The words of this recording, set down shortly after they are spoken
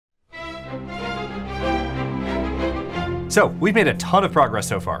So we've made a ton of progress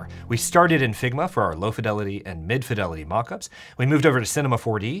so far. We started in Figma for our low fidelity and mid fidelity mockups. We moved over to Cinema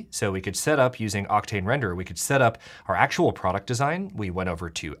 4D so we could set up using Octane Render. We could set up our actual product design. We went over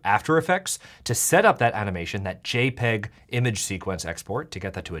to After Effects to set up that animation, that JPEG image sequence export to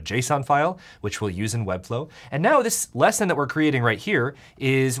get that to a JSON file, which we'll use in Webflow. And now this lesson that we're creating right here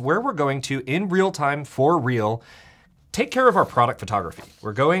is where we're going to, in real time, for real, take care of our product photography.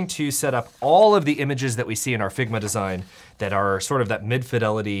 We're going to set up all of the images that we see in our Figma design that are sort of that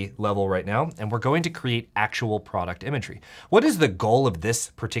mid-fidelity level right now, and we're going to create actual product imagery. What is the goal of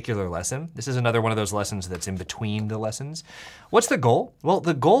this particular lesson? This is another one of those lessons that's in between the lessons. What's the goal? Well,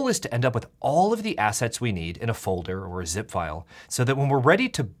 the goal is to end up with all of the assets we need in a folder or a zip file so that when we're ready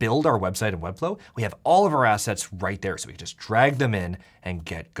to build our website in Webflow, we have all of our assets right there so we can just drag them in and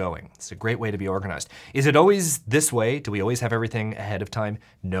get going. It's a great way to be organized. Is it always this way? Do we always have everything ahead of time?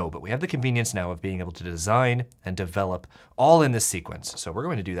 No, but we have the convenience now of being able to design and develop all in this sequence. So we're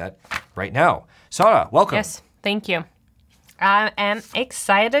going to do that right now. Sara, welcome. Yes, thank you. I am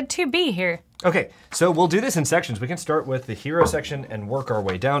excited to be here. Okay, so we'll do this in sections. We can start with the hero section and work our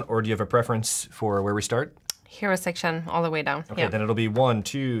way down, or do you have a preference for where we start? Hero section all the way down. Okay, then it'll be 1,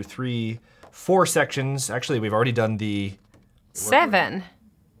 2, 3, 4 sections. Actually, we've already done the... 7.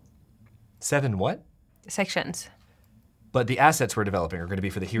 7 what? Sections. But the assets we're developing are going to be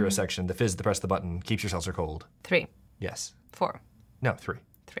for the hero section, the fizz, the press the button, keeps your seltzer cold. 3. Yes. 4. No, 3.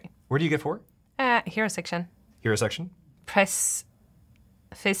 3. Where do you get 4? Hero section. Hero section? Press.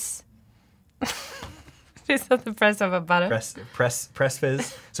 Fizz. Fizz at the press of a button. Press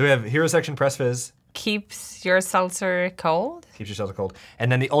fizz. So we have hero section, press fizz. Keeps your seltzer cold. Keeps your seltzer cold.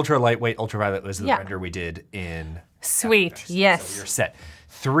 And then the ultra lightweight ultraviolet was the render we did in Sweet, yes. So you're set.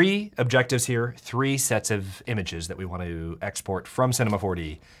 3 objectives here, 3 sets of images that we want to export from Cinema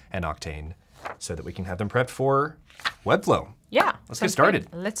 4D and Octane so that we can have them prepped for Webflow. Yeah. Let's get started.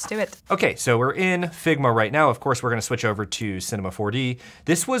 Good. Let's do it. Okay, so we're in Figma right now. Of course, we're going to switch over to Cinema 4D.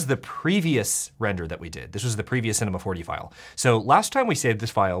 This was the previous render that we did. This was the previous Cinema 4D file. So last time we saved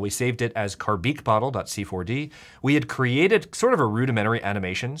this file, we saved it as carbeakbottle.c4d. We had created sort of a rudimentary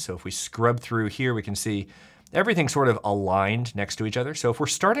animation. So if we scrub through here, we can see everything sort of aligned next to each other. So if we're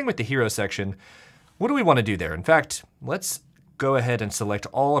starting with the hero section, what do we want to do there? In fact, let's go ahead and select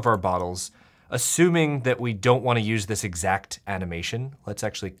all of our bottles. Assuming that we don't want to use this exact animation, let's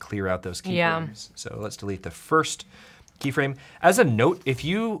actually clear out those keyframes. So let's delete the first keyframe. As a note, if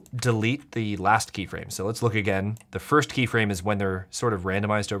you delete the last keyframe, so let's look again. The first keyframe is when they're sort of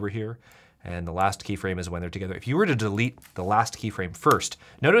randomized over here, and the last keyframe is when they're together. If you were to delete the last keyframe first,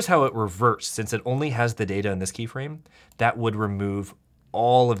 notice how it reverts. Since it only has the data in this keyframe, that would remove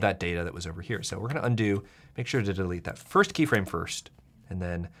all of that data that was over here. So we're going to undo, make sure to delete that first keyframe first, and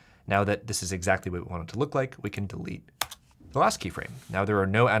then now that this is exactly what we want it to look like, we can delete the last keyframe. Now there are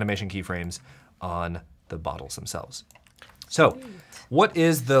no animation keyframes on the bottles themselves. So what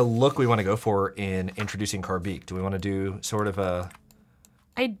is the look we want to go for in introducing Carbeak? Do we want to do sort of a...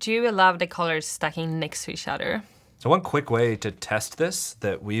 I do love the colors stacking next to each other. So one quick way to test this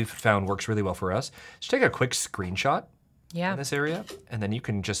that we've found works really well for us is take a quick screenshot in this area, and then you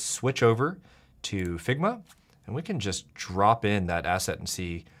can just switch over to Figma, and we can just drop in that asset and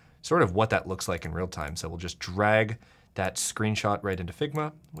see sort of what that looks like in real time. So we'll just drag that screenshot right into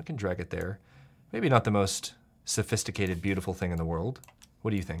Figma. We can drag it there. Maybe not the most sophisticated, beautiful thing in the world.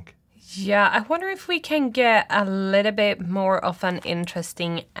 What do you think? Yeah, I wonder if we can get a little bit more of an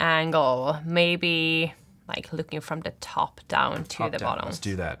interesting angle. Maybe like looking from the top down to the bottom. Let's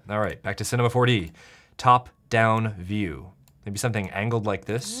do that. All right, back to Cinema 4D. Top-down view. Maybe something angled like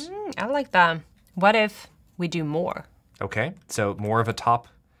this. I like that. What if we do more? Okay, so more of a top.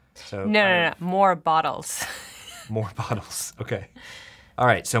 So no, more bottles. More bottles, okay. All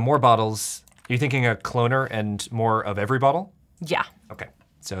right, so more bottles. Are you thinking a cloner and more of every bottle? Yeah. Okay,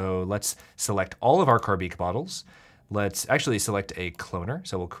 so let's select all of our Carbeak bottles. Let's actually select a cloner.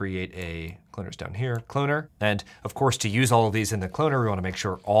 So we'll create a, cloner's down here, cloner. And of course, to use all of these in the cloner, we want to make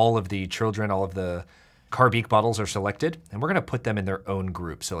sure all of the children, all of the Carbeak bottles are selected, and we're going to put them in their own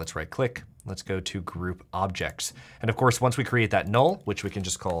group. So let's right click, let's go to group objects. And of course, once we create that null, which we can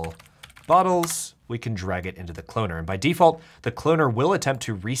just call bottles, we can drag it into the cloner. And by default, the cloner will attempt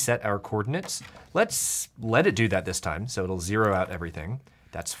to reset our coordinates. Let's let it do that this time. So it'll zero out everything.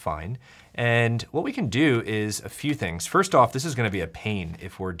 That's fine. And what we can do is a few things. First off, this is going to be a pain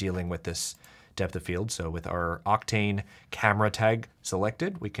if we're dealing with this depth of field. So with our Octane camera tag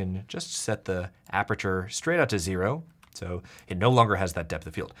selected, we can just set the aperture straight out to 0. So it no longer has that depth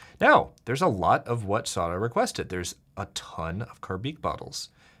of field. Now, there's a lot of what Sara requested. There's a ton of Carbeak bottles,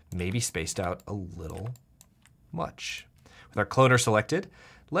 maybe spaced out a little much. with our cloner selected,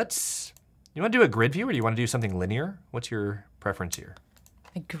 you want to do a grid view or do you want to do something linear? What's your preference here?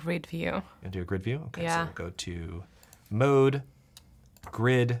 A grid view. You want to do a grid view? Okay, Yeah. so we'll go to Mode,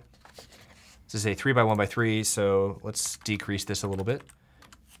 Grid. This is a 3x1x3, so let's decrease this a little bit.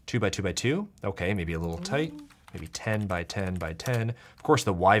 2x2x2. Okay, maybe a little tight. Maybe 10x10x10. Of course,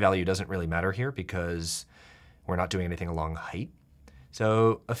 the Y value doesn't really matter here because we're not doing anything along height.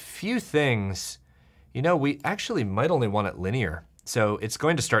 So a few things, we actually might only want it linear. So it's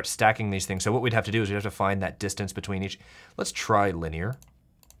going to start stacking these things. So what we'd have to do is we'd have to find that distance between each. Let's try linear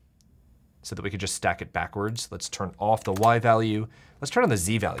so that we could just stack it backwards. Let's turn off the Y value. Let's turn on the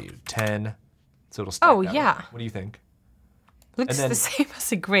Z value, 10. So it'll stack that way. Yeah. What do you think? Looks the same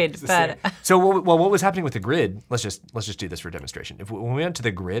as a grid, but so what was happening with the grid? Let's just do this for demonstration. When we went to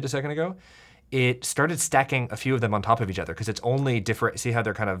the grid a second ago, it started stacking a few of them on top of each other because it's only different. See how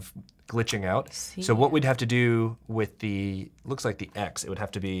they're kind of glitching out? So what we'd have to do with looks like the X, it would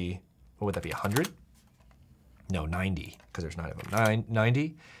have to be, what would that be, 100? No, 90, because there's 9 of them.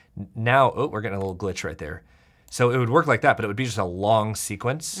 90. Now, we're getting a little glitch right there. So it would work like that, but it would be just a long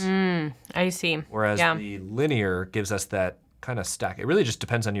sequence. I see. Whereas the linear gives us that kind of stack. It really just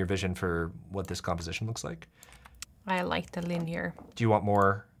depends on your vision for what this composition looks like. I like the linear. Do you want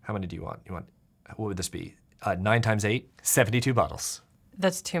more? How many do you want? What would this be? 9 times 8, 72 bottles.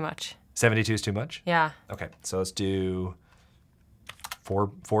 That's too much. 72 is too much? Yeah. Okay, so let's do 4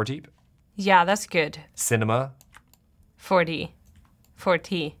 deep. Yeah, that's good. Cinema. 40.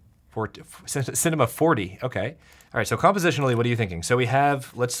 Cinema 40, okay. All right, so compositionally, what are you thinking? So we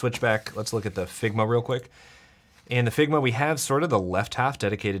have, let's switch back, let's look at the Figma real quick. In the Figma, we have sort of the left half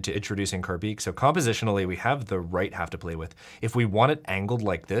dedicated to introducing Carbeek. So compositionally, we have the right half to play with. If we want it angled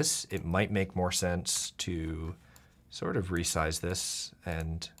like this, it might make more sense to sort of resize this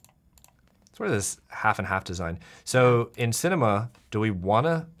and sort of this half and half design. So in Cinema, do we want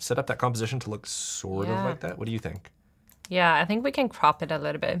to set up that composition to look sort of like that? What do you think? Yeah, I think we can crop it a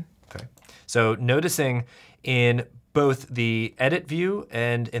little bit. Okay. So noticing in both the edit view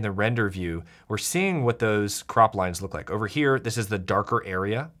and in the render view, we're seeing what those crop lines look like. Over here, this is the darker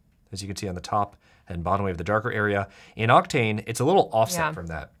area. As you can see on the top and bottom, we have the darker area. In Octane, it's a little offset from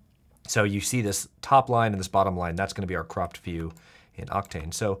that. So you see this top line and this bottom line, that's gonna be our cropped view in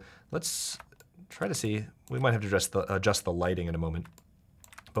Octane. So let's try to see, we might have to adjust the lighting in a moment.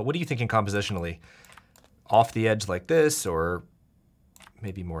 But what are you thinking compositionally? Off the edge like this, or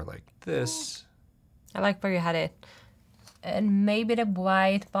maybe more like this? I like where you had it. And maybe the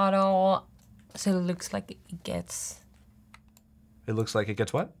white bottle, so it looks like it gets... It looks like it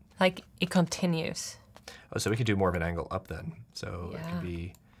gets what? Like it continues. Oh, so we could do more of an angle up then. So it could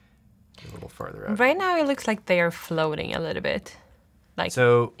be a little farther out. Right now it looks like they are floating a little bit. Like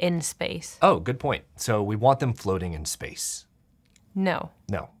in space. Oh, good point. So we want them floating in space. No.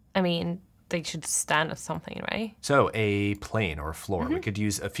 No. I mean, they should stand on something, right? So a plane or a floor. We could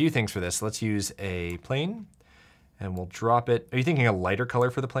use a few things for this. Let's use a plane. And we'll drop it. Are you thinking a lighter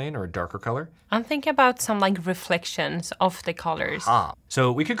color for the plane or a darker color? I'm thinking about some like reflections of the colors.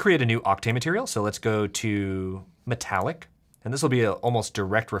 So we could create a new Octane material. So let's go to metallic. And this will be an almost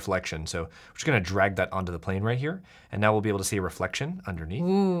direct reflection. So we're just gonna drag that onto the plane right here. And now we'll be able to see a reflection underneath.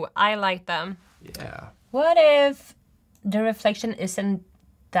 Ooh, I like them. Yeah. What if the reflection isn't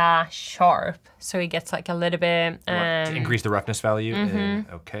that sharp? So it gets like a little bit... to increase the roughness value?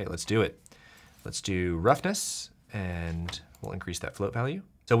 Okay, let's do it. Let's do roughness. And we'll increase that float value.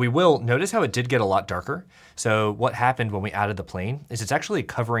 So we will notice how it did get a lot darker. So what happened when we added the plane is it's actually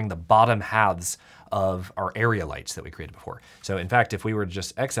covering the bottom halves of our area lights that we created before. So in fact, if we were to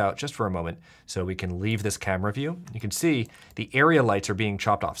just X out just for a moment, so we can leave this camera view, you can see the area lights are being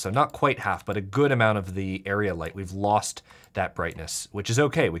chopped off. So not quite half, but a good amount of the area light. We've lost that brightness, which is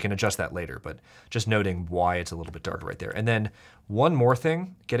okay. We can adjust that later, but just noting why it's a little bit darker right there. And then one more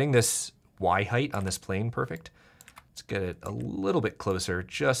thing, getting this Y height on this plane perfect. Let's get it a little bit closer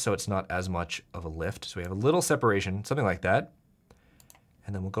just so it's not as much of a lift. So we have a little separation, something like that.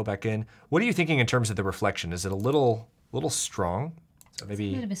 And then we'll go back in. What are you thinking in terms of the reflection? Is it a little strong? So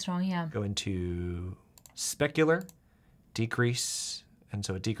maybe a little bit strong, yeah. Go into specular, decrease, and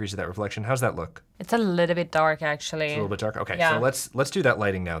so it decreases that reflection. How's that look? It's a little bit dark actually. It's a little bit dark. Okay, so let's do that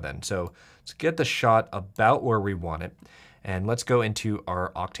lighting now then. So let's get the shot about where we want it. And let's go into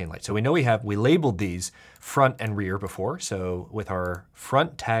our Octane light. So we know we labeled these front and rear before. So with our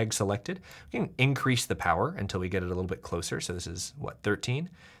front tag selected, we can increase the power until we get it a little bit closer. So this is what, 13?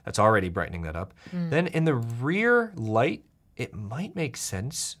 That's already brightening that up. Then in the rear light, it might make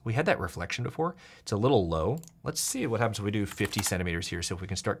sense. We had that reflection before. It's a little low. Let's see what happens if we do 50 centimeters here. So if we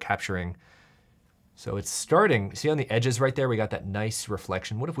can start capturing So it's starting, see on the edges right there, we got that nice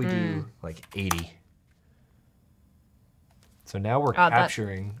reflection. What if we do like 80? So now we're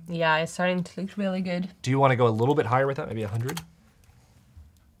capturing. Yeah, it's starting to look really good. Do you want to go a little bit higher with that, maybe 100? All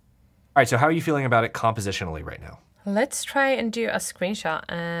right, so how are you feeling about it compositionally right now? Let's try and do a screenshot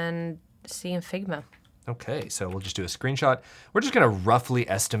and see in Figma. Okay, so we'll just do a screenshot. We're just gonna roughly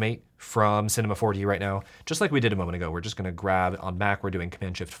estimate from Cinema 4D right now, just like we did a moment ago. We're just gonna grab on Mac, we're doing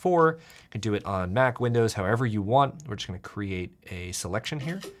Command-Shift-4. You can do it on Mac, Windows, however you want. We're just gonna create a selection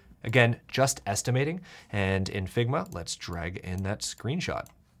here. Again, just estimating. And in Figma, let's drag in that screenshot.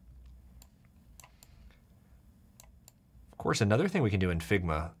 Of course, another thing we can do in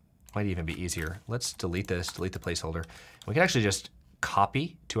Figma might even be easier. Let's delete this, delete the placeholder. We can actually just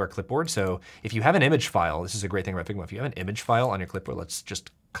copy to our clipboard. So if you have an image file, this is a great thing about Figma. If you have an image file on your clipboard, let's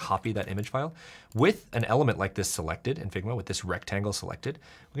just copy that image file. With an element like this selected in Figma, with this rectangle selected,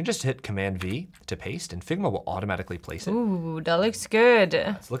 we can just hit Command-V to paste, and Figma will automatically place it. Ooh, that looks good.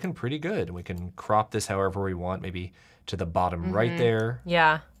 It's looking pretty good. We can crop this however we want, maybe to the bottom right there.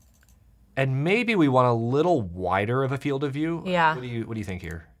 Yeah. And maybe we want a little wider of a field of view. Yeah. What do you think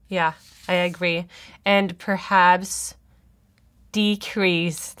here? Yeah, I agree. And perhaps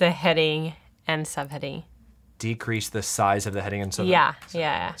decrease the heading and subheading. Decrease the size of the heading and subheading. Yeah, So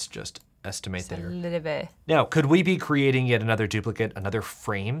yeah. let's just estimate there. A little bit. Now, could we be creating yet another duplicate, another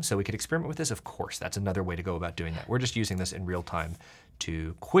frame, so we could experiment with this? Of course, that's another way to go about doing that. We're just using this in real time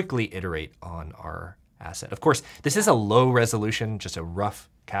to quickly iterate on our asset. Of course, this is a low resolution, just a rough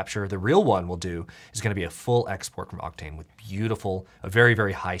capture. The real one we'll do is gonna be a full export from Octane with beautiful, a very,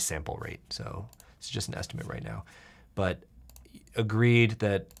 very high sample rate. So it's just an estimate right now. But agreed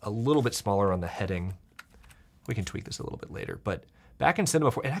that a little bit smaller on the heading. We can tweak this a little bit later. But back in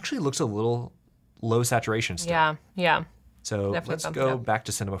Cinema 4, it actually looks a little low saturation still. Yeah, yeah. So Definitely let's bump it go up. back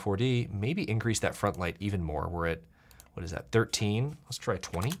to Cinema 4D, maybe increase that front light even more. We're at, what is that, 13? Let's try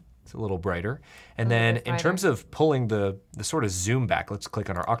 20. It's a little brighter. And then in terms of pulling the sort of zoom back, let's click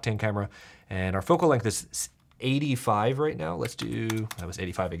on our Octane camera. And our focal length is 85 right now. Let's do, that was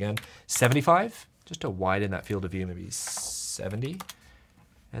 85 again. 75, just to widen that field of view, maybe 70.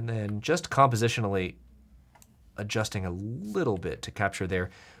 And then just compositionally adjusting a little bit to capture there.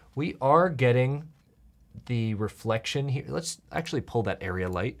 We are getting the reflection here. Let's actually pull that area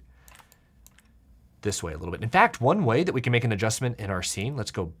light this way a little bit. In fact, one way that we can make an adjustment in our scene,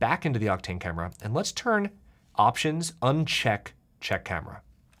 let's go back into the Octane camera and let's turn options, uncheck, check camera.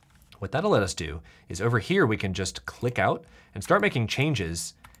 What that'll let us do is over here, we can just click out and start making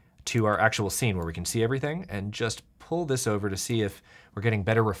changes to our actual scene where we can see everything, and just pull this over to see if we're getting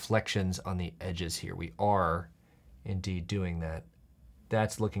better reflections on the edges here. We are indeed doing that.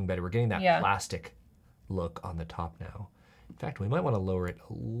 That's looking better. We're getting that plastic look on the top now. In fact, we might want to lower it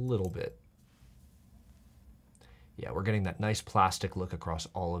a little bit. Yeah, we're getting that nice plastic look across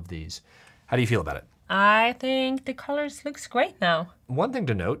all of these. How do you feel about it? I think the colors looks great now. One thing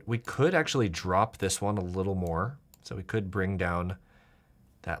to note, we could actually drop this one a little more. So we could bring down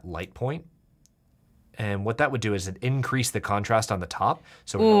that light point. And what that would do is it increase the contrast on the top.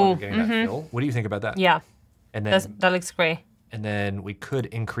 So we're no longer getting that fill. What do you think about that? Yeah, And then, that looks great. and then we could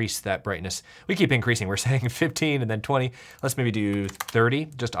increase that brightness. We keep increasing. We're saying 15 and then 20. Let's maybe do 30,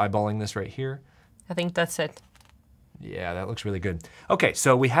 just eyeballing this right here. I think that's it. Yeah, that looks really good. Okay,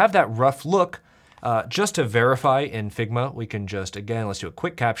 so we have that rough look. Just to verify in Figma, we can just, again, let's do a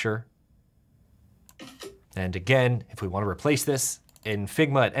quick capture. And again, if we want to replace this in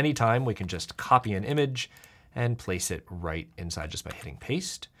Figma at any time, we can just copy an image and place it right inside just by hitting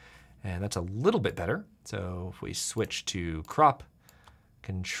paste. And that's a little bit better. So if we switch to crop,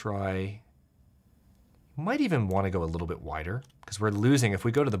 can try, might even want to go a little bit wider because we're losing, if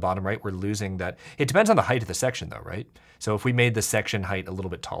we go to the bottom right, we're losing that. It depends on the height of the section though, right? So if we made the section height a little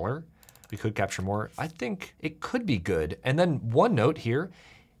bit taller, we could capture more. I think it could be good. And then one note here,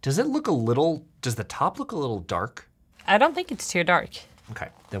 does it look a little, does the top look a little dark? I don't think it's too dark. Okay,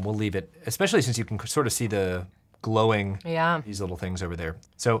 then we'll leave it, especially since you can sort of see the glowing, Yeah. these little things over there.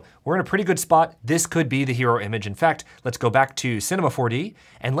 So we're in a pretty good spot. This could be the hero image. In fact, let's go back to Cinema 4D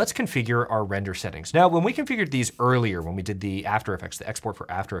and let's configure our render settings. Now, when we configured these earlier, when we did the After Effects, the export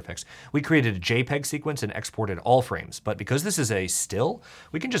for After Effects, we created a JPEG sequence and exported all frames. But because this is a still,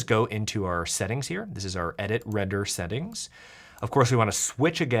 we can just go into our settings here. This is our edit render settings. Of course, we want to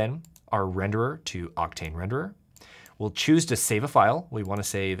switch again our renderer to Octane renderer. We'll choose to save a file. We want to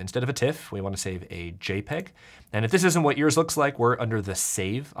save, instead of a TIFF, we want to save a JPEG. And if this isn't what yours looks like, we're under the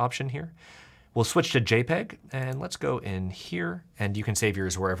save option here. We'll switch to JPEG, and let's go in here, and you can save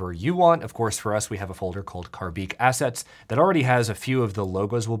yours wherever you want. Of course, for us, we have a folder called Carbeak Assets that already has a few of the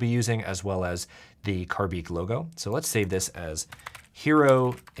logos we'll be using, as well as the Carbeak logo. So let's save this as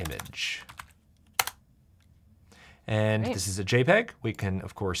hero image. And this is a JPEG. We can,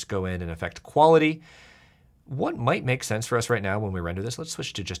 of course, go in and affect quality. What might make sense for us right now when we render this, let's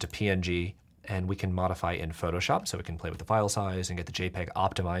switch to just a PNG, and we can modify in Photoshop so we can play with the file size and get the JPEG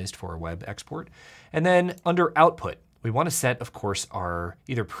optimized for a web export. And then under output, we want to set, of course, our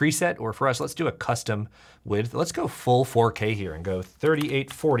either preset, or for us, let's do a custom width. Let's go full 4K here and go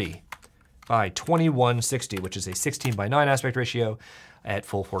 3840 by 2160, which is a 16:9 aspect ratio at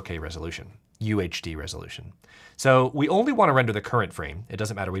full 4K resolution, UHD resolution. So we only want to render the current frame. It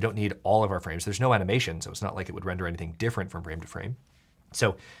doesn't matter. We don't need all of our frames. There's no animation, so it's not like it would render anything different from frame to frame.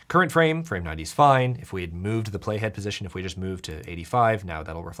 So current frame 90 is fine. If we had moved the playhead position, if we just moved to 85, now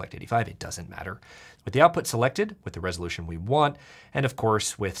that'll reflect 85. It doesn't matter. With the output selected, with the resolution we want, and of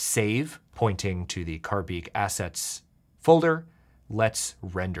course with save pointing to the Carbeak Assets folder, let's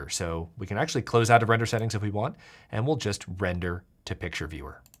render. So we can actually close out of render settings if we want, and we'll just render to picture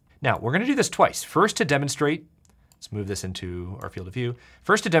viewer. Now we're going to do this twice. First to demonstrate, let's move this into our field of view.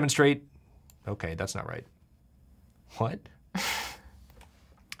 First to demonstrate, okay, that's not right. What?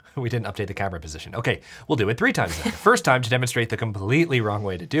 We didn't update the camera position. Okay, we'll do it 3 times then. First time to demonstrate the completely wrong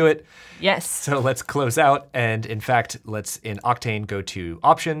way to do it. Yes. So let's close out. And in fact, let's in Octane go to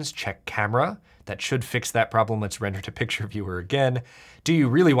Options, check Camera. That should fix that problem. Let's render to picture viewer again. Do you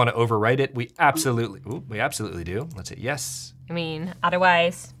really want to overwrite it? We absolutely do. Let's hit yes. I mean,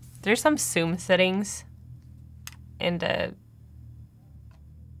 otherwise, there's some zoom settings in the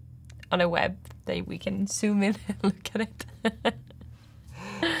on a web that we can zoom in and look at it.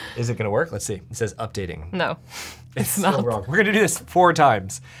 Is it going to work? Let's see. It says updating. No, it's not. Wrong. We're going to do this 4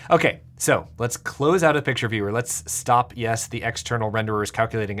 times. Okay, so let's close out of the picture viewer. Let's stop, yes, the external renderer is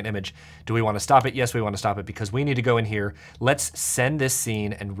calculating an image. Do we want to stop it? Yes, we want to stop it because we need to go in here. Let's send this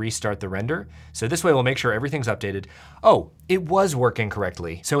scene and restart the render. So this way we'll make sure everything's updated. Oh, it was working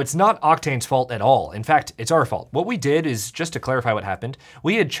correctly. So it's not Octane's fault at all. In fact, it's our fault. What we did is, just to clarify what happened,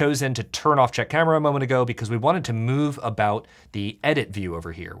 we had chosen to turn off check camera a moment ago because we wanted to move about the edit view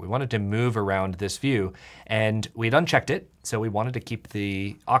over here. We wanted to move around this view, and we'd unchecked it. So we wanted to keep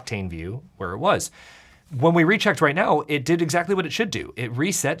the Octane view where it was. When we rechecked right now, it did exactly what it should do. It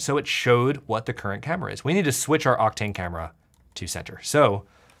reset so it showed what the current camera is. We need to switch our Octane camera to center. So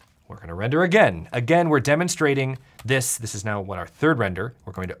we're going to render again. Again, we're demonstrating this. This is now our 3rd render.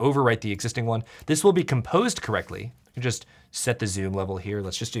 We're going to overwrite the existing one. This will be composed correctly. You can just set the zoom level here.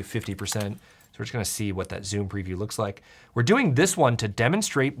 Let's just do 50%. So we're just going to see what that zoom preview looks like. We're doing this one to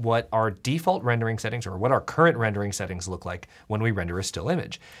demonstrate what our default rendering settings, or what our current rendering settings look like when we render a still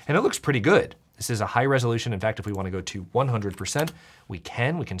image. And it looks pretty good. This is a high resolution. In fact, if we want to go to 100%, we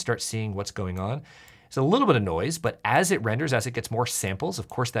can start seeing what's going on. It's a little bit of noise, but as it renders, as it gets more samples, of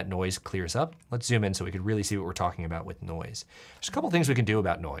course that noise clears up. Let's zoom in so we can really see what we're talking about with noise. There's a couple things we can do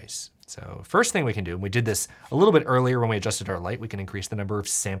about noise. So first thing we can do, and we did this a little bit earlier when we adjusted our light, we can increase the number of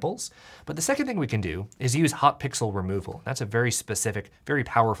samples. But the second thing we can do is use hot pixel removal. That's a very specific, very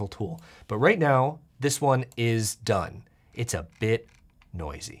powerful tool. But right now, this one is done. It's a bit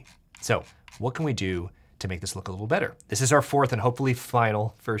noisy. So what can we do to make this look a little better? This is our 4th and hopefully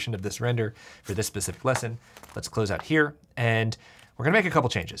final version of this render for this specific lesson. Let's close out here, and we're gonna make a couple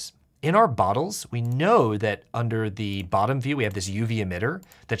changes. In our bottles, we know that under the bottom view, we have this UV emitter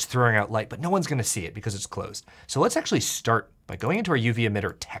that's throwing out light, but no one's gonna see it because it's closed. So let's actually start by going into our UV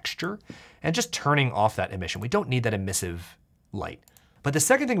emitter texture and just turning off that emission. We don't need that emissive light. But the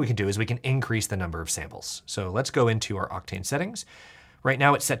second thing we can do is we can increase the number of samples. So let's go into our Octane settings. Right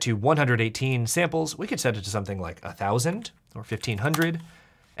now it's set to 118 samples. We could set it to something like 1,000 or 1,500.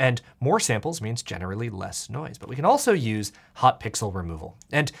 And more samples means generally less noise. But we can also use hot pixel removal.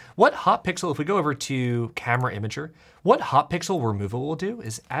 And what hot pixel, if we go over to camera imager, what hot pixel removal will do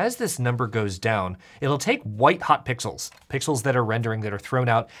is as this number goes down, it'll take white hot pixels, pixels that are rendering, that are thrown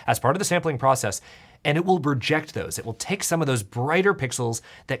out as part of the sampling process, and it will reject those. It will take some of those brighter pixels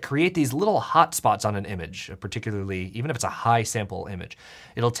that create these little hot spots on an image, particularly even if it's a high sample image.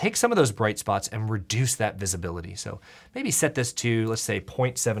 It'll take some of those bright spots and reduce that visibility. So maybe set this to, let's say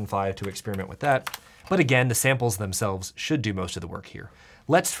 0.75 to experiment with that. But again, the samples themselves should do most of the work here.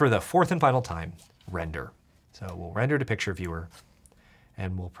 Let's, for the 4th and final time, render. So we'll render to picture viewer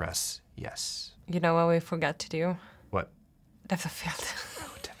and we'll press yes. You know what we forgot to do? What? Depth of field.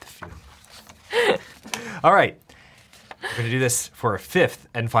 Oh, depth of field. All right, we're gonna do this for a 5th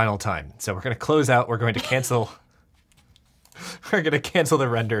and final time. So we're gonna close out, we're going to cancel, we're gonna cancel the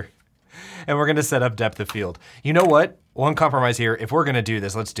render. And we're gonna set up depth of field. You know what? One compromise here, if we're gonna do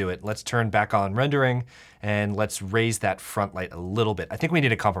this, let's do it. Let's turn back on rendering and let's raise that front light a little bit. I think we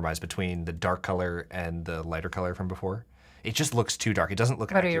need a compromise between the dark color and the lighter color from before. It just looks too dark. It doesn't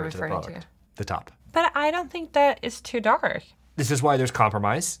look accurate to the product. What are you referring to? The top. But I don't think that is too dark. This is why there's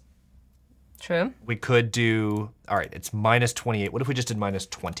compromise. True. We could do, all right, it's minus 28. What if we just did minus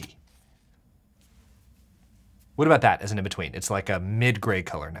 20? What about that as an in-between? It's like a mid-gray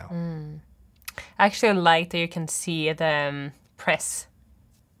color now. I actually like that you can see the press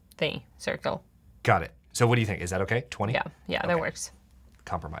thing, circle. Got it. So what do you think? Is that okay? 20? Yeah, Okay. that works.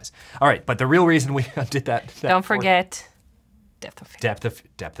 Compromise. All right, but the real reason we did that Don't forget depth of field.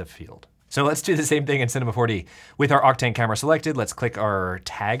 Depth of field. So let's do the same thing in Cinema 4D. With our Octane camera selected, let's click our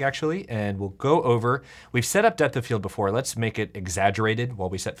tag actually, and we'll go over. We've set up depth of field before. Let's make it exaggerated while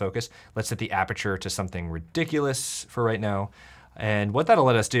we set focus. Let's set the aperture to something ridiculous for right now. And what that'll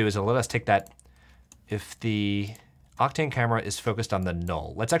let us do is it'll let us take that, if the Octane camera is focused on the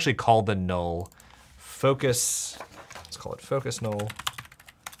null, let's actually call the null focus. Let's call it focus null.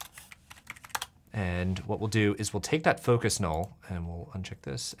 And what we'll do is we'll take that focus null and we'll uncheck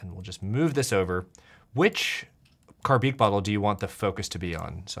this and we'll just move this over. Which Carbique bottle do you want the focus to be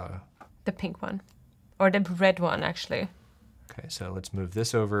on, Sara? The pink one. Or the red one, actually. Okay, so let's move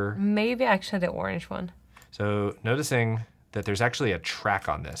this over. Maybe actually the orange one. So noticing that there's actually a track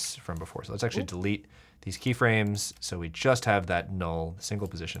on this from before. So let's actually delete these keyframes so we just have that null single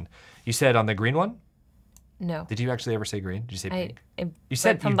position. You said on the green one? No. Did you actually ever say green? Did you say pink? You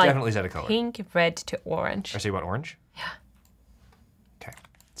from definitely said a color. Pink, red to orange. Or so you want orange? Yeah. Okay.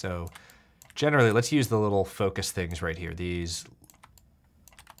 So generally, let's use the little focus things right here. These.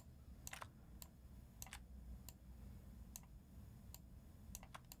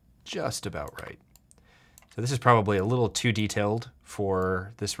 Just about right. So this is probably a little too detailed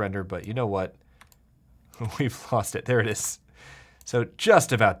for this render, but you know what? We've lost it. There it is. So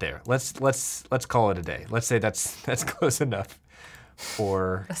just about there. Let's call it a day. Let's say that's close enough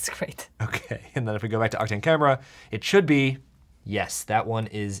for. That's great. Okay, and then if we go back to Octane camera, it should be, yes, that one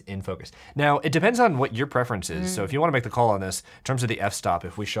is in focus. Now it depends on what your preference is. So if you want to make the call on this, in terms of the f-stop,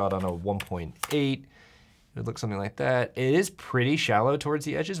 if we shot on a 1.8, it would look something like that. It is pretty shallow towards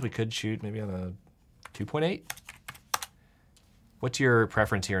the edges. We could shoot maybe on a 2.8. What's your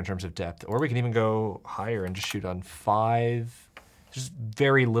preference here in terms of depth? Or we can even go higher and just shoot on 5. There's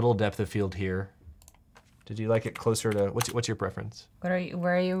very little depth of field here. Did you like it closer to, what's your preference? Where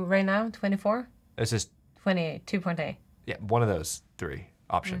are you right now? 24? It's just 28, 2.8. Yeah, one of those 3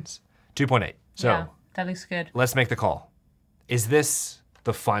 options. 2.8. So yeah, that looks good. Let's make the call. Is this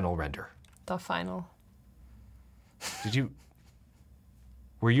the final render? The final.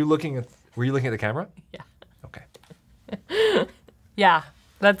 Were you looking at the camera? Yeah. Okay. Yeah,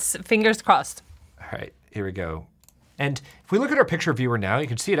 let's fingers crossed. All right, here we go. And if we look at our picture viewer now, you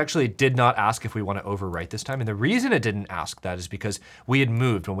can see it actually did not ask if we want to overwrite this time. And the reason it didn't ask that is because we had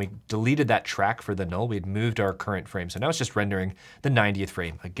moved, when we deleted that track for the null, we had moved our current frame. So now it's just rendering the 90th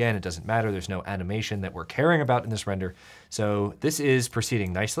frame. Again, it doesn't matter. There's no animation that we're caring about in this render. So this is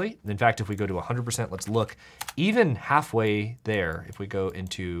proceeding nicely. In fact, if we go to 100%, let's look even halfway there. If we go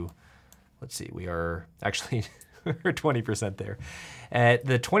into, let's see, we are actually we're 20% there. At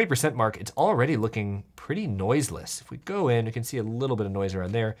the 20% mark, it's already looking pretty noiseless. If we go in, we can see a little bit of noise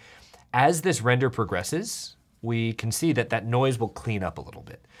around there. As this render progresses, we can see that that noise will clean up a little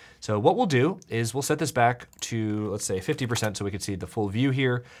bit. So what we'll do is we'll set this back to, let's say 50% so we can see the full view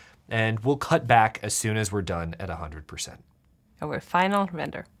here, and we'll cut back as soon as we're done at 100%. Our final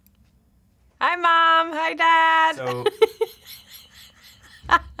render. Hi, Mom. Hi, Dad. So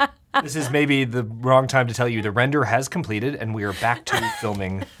this is maybe the wrong time to tell you the render has completed and we are back to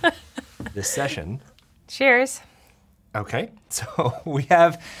filming this session. Cheers. Okay, so we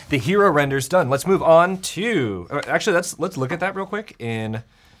have the hero renders done. Let's move on to, actually let's look at that real quick in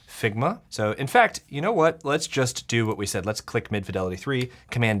Figma. So in fact, you know what? Let's just do what we said. Let's click mid fidelity 3,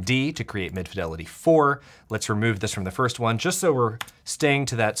 Command D to create mid fidelity 4. Let's remove this from the first one just so we're staying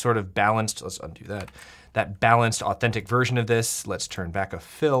to that sort of balanced, let's undo that. That balanced, authentic version of this. Let's turn back a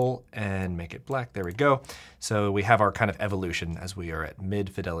fill and make it black. There we go. So we have our kind of evolution as we are at mid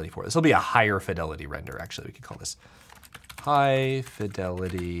fidelity 4. This will be a higher fidelity render, actually. We could call this high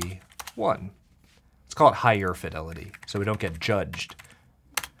fidelity 1. Let's call it higher fidelity so we don't get judged.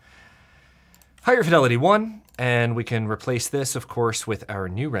 Higher fidelity 1, and we can replace this, of course, with our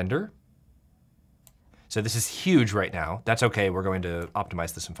new render. So this is huge right now. That's okay. We're going to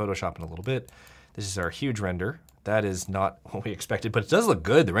optimize this in Photoshop in a little bit. This is our huge render. That is not what we expected, but it does look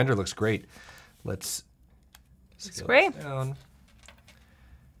good. The render looks great. Let's scale this down.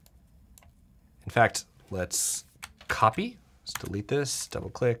 fact, let's copy. Let's delete this, double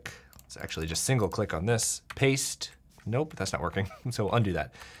click. Let's actually just single click on this, paste. Nope, that's not working. So undo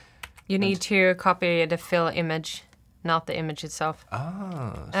that. You need to copy the fill image, not the image itself.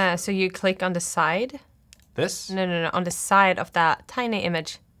 Ah. So you click on the side. This? No, on the side of that tiny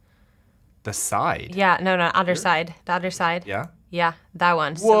image. The side? Yeah, no, other side. The other side. Yeah? Yeah, that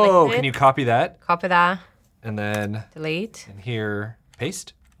one. Whoa, Select can it, you copy that? copy that, And then delete. in here,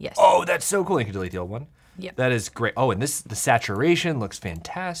 paste? Yes. Oh, that's so cool. You can delete the old one. Yep. That is great. Oh, and the saturation looks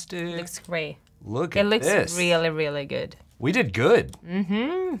fantastic. Looks great. Look It at looks this. really, really good. We did good.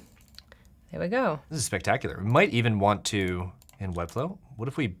 There we go. This is spectacular. We might even want to, in Webflow, what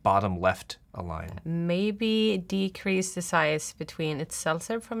if we bottom left align? Maybe decrease the size between its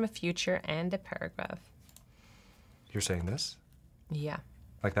self-serve from a future and a paragraph. You're saying this? Yeah.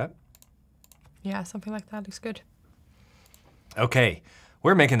 Like that? Yeah, something like that looks good. Okay,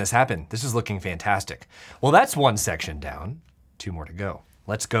 we're making this happen. This is looking fantastic. Well, that's one section down. 2 more to go.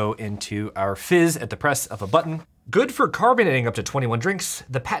 Let's go into our fizz at the press of a button. Good for carbonating up to 21 drinks.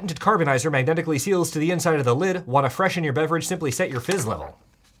 The patented carbonizer magnetically seals to the inside of the lid. Want to freshen your beverage? Simply set your fizz level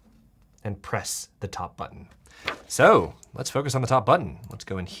and press the top button. So let's focus on the top button. Let's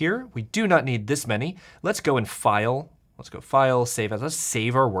go in here. We do not need this many. Let's go in File. Let's go File, Save As. Let's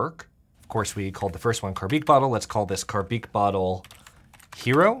save our work. Of course, we called the first one Carbique Bottle. Let's call this Carbique Bottle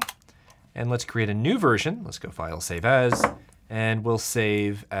Hero. And let's create a new version. Let's go File, Save As. And we'll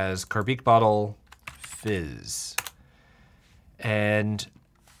save as Carbique Bottle Fizz. And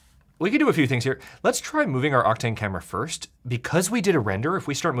we can do a few things here. Let's try moving our Octane camera first. Because we did a render, if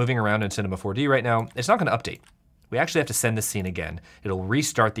we start moving around in Cinema 4D right now, it's not gonna update. We actually have to send the scene again. It'll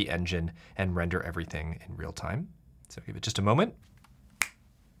restart the engine and render everything in real time. So give it just a moment.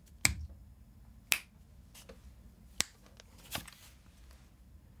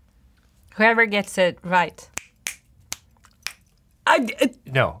 Whoever gets it right.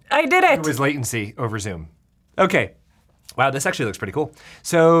 No. I did it! It was latency over Zoom. Okay. Wow, this actually looks pretty cool.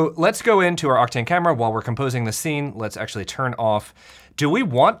 So let's go into our Octane camera while we're composing the scene. Let's actually turn off. Do we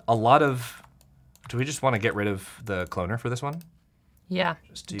want a lot of, do we just want to get rid of the cloner for this one? Yeah,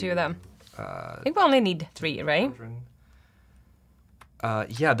 Just do them. I think we only need 3, right?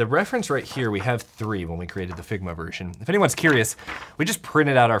 Yeah, the reference right here, we have 3 when we created the Figma version. If anyone's curious, we just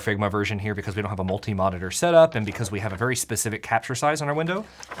printed out our Figma version here because we don't have a multi-monitor setup and because we have a very specific capture size on our window.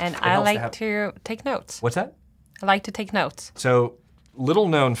 And I like to take notes. What's that? I like to take notes. So, little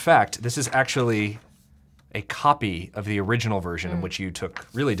known fact, this is actually a copy of the original version in which you took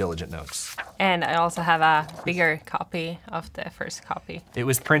really diligent notes. And I also have a bigger copy of the first copy. It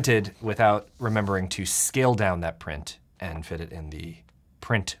was printed without remembering to scale down that print and fit it in the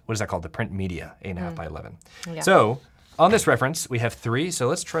print, what is that called? The print media, 8.5 by 11. Yeah. So, on this reference, we have 3, so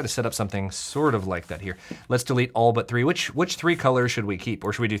let's try to set up something sort of like that here. Let's delete all but 3. Which 3 colors should we keep,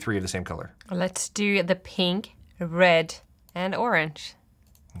 or should we do 3 of the same color? Let's do the pink, red, and orange.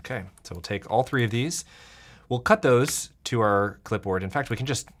 Okay, so we'll take all 3 of these. We'll cut those to our clipboard. In fact, we can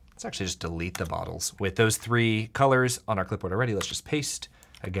let's actually just delete the bottles. With those 3 colors on our clipboard already, let's just paste.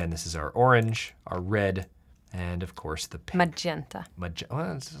 Again, this is our orange, our red, and of course the pink. Magenta. Well,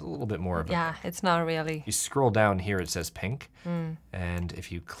 it's a little bit more of a... Yeah, it's not really. You scroll down here, it says pink. And if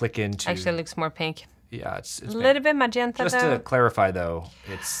you click into... Actually, it looks more pink. Yeah, it's A pink. little bit magenta, Just though. to clarify, though,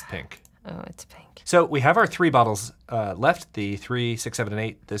 it's pink. Oh, it's pink. So we have our 3 bottles left, the 3, 6, 7, and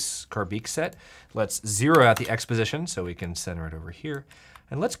 8, this Carbique set. Let's zero out the X position so we can center it over here.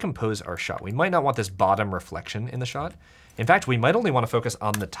 And let's compose our shot. We might not want this bottom reflection in the shot. In fact, we might only want to focus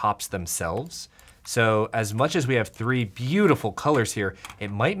on the tops themselves. So as much as we have 3 beautiful colors here,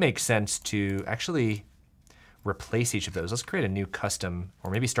 it might make sense to actually replace each of those. Let's create a new custom,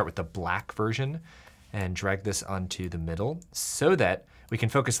 or maybe start with the black version and drag this onto the middle so that we can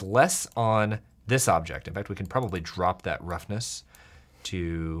focus less on this object. In fact, we can probably drop that roughness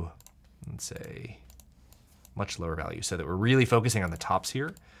to, let's say, much lower value so that we're really focusing on the tops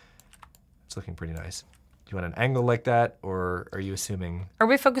here. It's looking pretty nice. Do you want an angle like that, or are you assuming? Are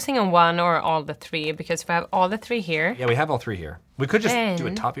we focusing on 1 or all the 3? Because if we have all the 3 here, Yeah, we have all 3 here. We could just do a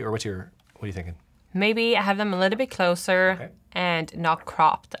Then- top view, or what are you thinking? maybe have them a little bit closer Okay. and not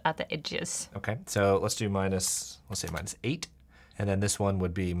cropped at the edges. Okay, so let's do let's say -8. And then this one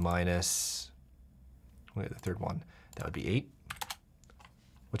would be minus, wait, the third one, that would be 8.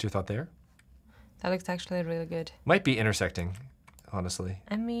 What's your thought there? That looks actually really good. Might be intersecting, honestly.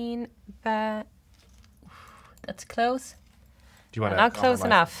 I mean, but that's close. Do you want Not close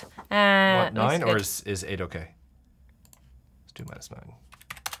enough. Want 9 looks or good. is 8 okay? Let's do -9.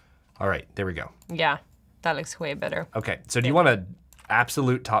 All right, there we go. Yeah, that looks way better. Okay, so do you want an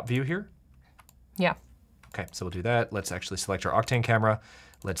absolute top view here? Yeah. Okay, so we'll do that. Let's actually select our Octane camera.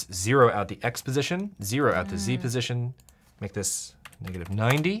 Let's zero out the X position, zero out the Z position, make this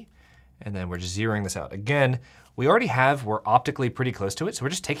 -90, and then we're just zeroing this out. Again, we're optically pretty close to it, so we're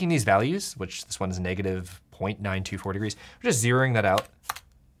just taking these values, which this one is -0.924 degrees. We're just zeroing that out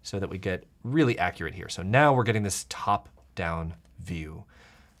so that we get really accurate here. So now we're getting this top-down view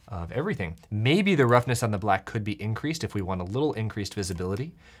of everything. Maybe the roughness on the black could be increased if we want a little increased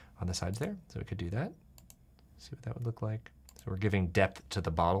visibility on the sides there. So we could do that. See what that would look like. So we're giving depth to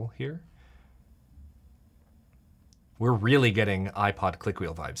the bottle here. We're really getting iPod click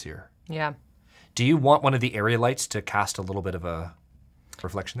wheel vibes here. Yeah. Do you want one of the area lights to cast a little bit of a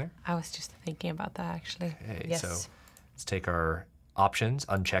reflection there? I was just thinking about that actually. Okay, Yes. so let's take our options,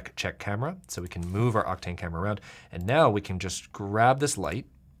 uncheck, check camera, so we can move our Octane camera around. And now we can just grab this light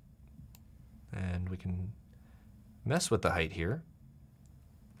and we can mess with the height here.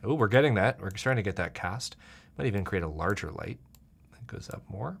 Oh, we're getting that. We're starting to get that cast. Might even create a larger light that goes up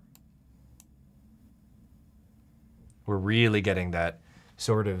more. We're really getting that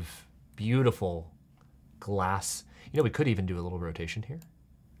sort of beautiful glass. You know, we could even do a little rotation here.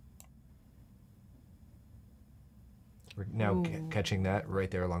 We're now catching that right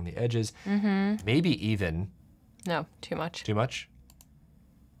there along the edges. Maybe even. No, too much. Too much?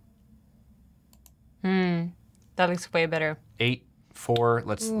 That looks way better. 8, 4.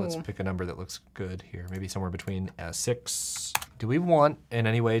 Let's pick a number that looks good here. Maybe somewhere between 6. Do we want in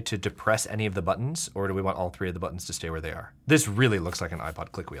any way to depress any of the buttons, or do we want all 3 of the buttons to stay where they are? This really looks like an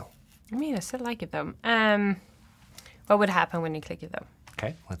iPod click wheel. I mean, I still like it though. What would happen when you click it though?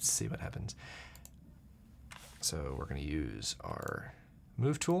 Okay, let's see what happens. So we're going to use our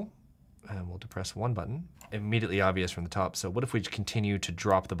move tool, and we'll depress one button. Immediately obvious from the top. So what if we continue to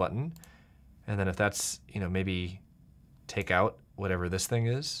drop the button, and then if that's, you know, maybe take out whatever this thing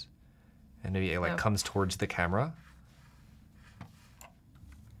is, and maybe it like comes towards the camera.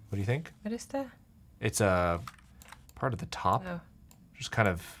 What do you think? What is that? It's a part of the top. Oh. Just kind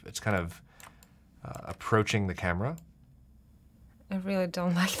of, it's kind of approaching the camera. I really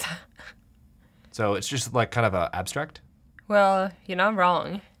don't like that. So it's just like kind of abstract. Well, you're not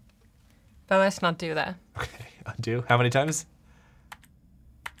wrong. But let's not do that. Okay, undo. How many times?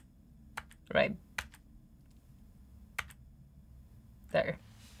 Right. There.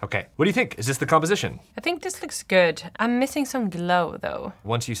 Okay, what do you think? Is this the composition? I think this looks good. I'm missing some glow though.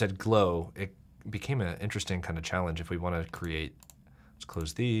 Once you said glow, it became an interesting kind of challenge. If we want to create, let's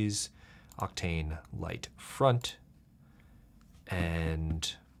close these, Octane light front,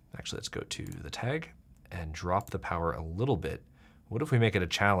 and actually let's go to the tag and drop the power a little bit. What if we make it a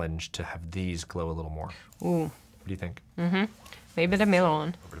challenge to have these glow a little more? Ooh. What do you think? Maybe the middle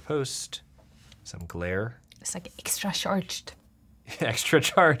one. Over to post, some glare. It's like extra charged. Extra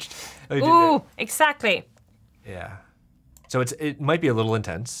charged. Ooh, exactly. Yeah. So it might be a little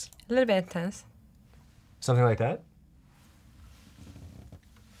intense. A little bit intense. Something like that?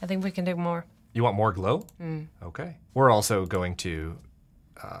 I think we can do more. You want more glow? Okay. We're also going to,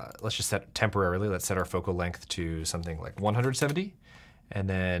 let's just set temporarily, let's set our focal length to something like 170. And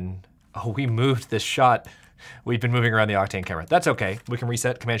then, oh, we moved this shot. We've been moving around the Octane camera. That's okay. We can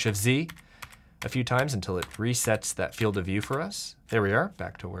reset Command-Shift-Z a few times until it resets that field of view for us. There we are,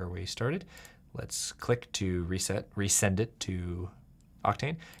 back to where we started. Let's click to reset, resend it to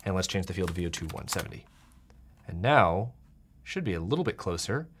Octane, and let's change the field of view to 170. And now, should be a little bit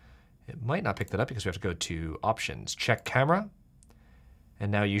closer. It might not pick that up because we have to go to Options, check camera,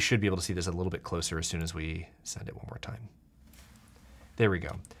 and now you should be able to see this a little bit closer as soon as we send it one more time. There we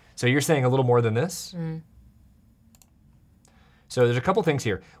go. So you're saying a little more than this? So there's a couple things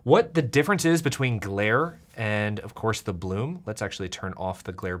here. What the difference is between glare and, of course, the bloom. Let's actually turn off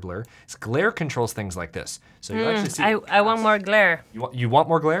the glare blur. Glare controls things like this. So you actually see. I want more glare. You want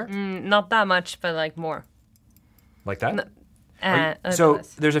more glare? Not that much, but like more. Like that? No, so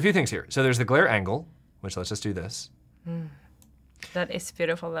there's a few things here. So there's the glare angle, which let's just do this. That is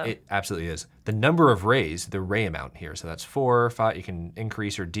beautiful though. It absolutely is. The number of rays, the ray amount here. So that's 4, 5. You can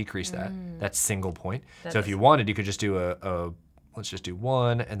increase or decrease that. That's single point. So if you wanted, you could just do let's just do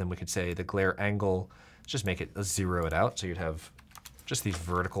 1, and then we could say the glare angle, let's just make it, let's zero it out. So you'd have just these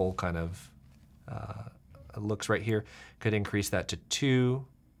vertical kind of looks right here. Could increase that to 2,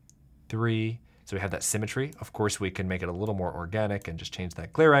 3. So we have that symmetry. Of course, we can make it a little more organic and just change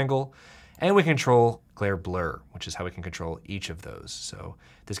that glare angle. And we control glare blur, which is how we can control each of those. So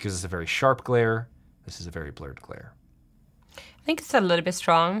this gives us a very sharp glare. This is a very blurred glare. I think it's a little bit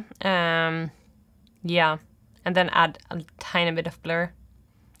strong. Yeah. And then add a tiny bit of blur.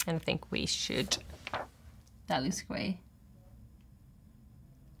 And I think we should. That looks great.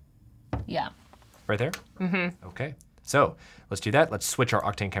 Yeah. right there? Mm-hmm. Okay, so let's do that. Let's switch our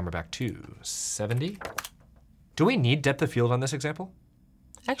Octane camera back to 70. Do we need depth of field on this example?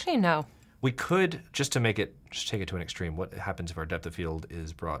 Actually, no. We could, just take it to an extreme. What happens if our depth of field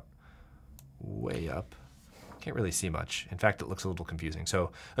is brought way up? Can't really see much. In fact, it looks a little confusing.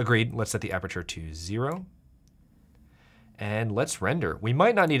 So agreed, let's set the aperture to 0. And let's render. We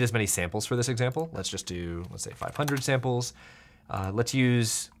might not need as many samples for this example. Let's just do, let's say 500 samples. Let's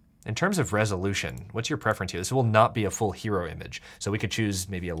use, in terms of resolution, what's your preference here? This will not be a full hero image. So we could choose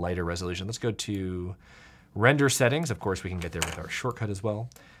maybe a lighter resolution. Let's go to render settings. Of course, we can get there with our shortcut as well.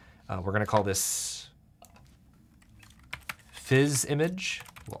 We're gonna call this Fizz image.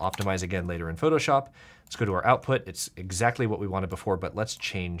 We'll optimize again later in Photoshop. Let's go to our output. It's exactly what we wanted before, but let's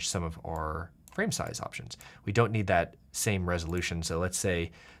change some of our frame size options. We don't need that same resolution. So let's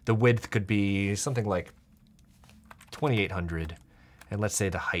say the width could be something like 2800. And let's say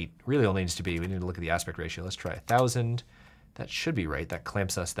the height really only needs to be, we need to look at the aspect ratio. Let's try 1000. That should be right. That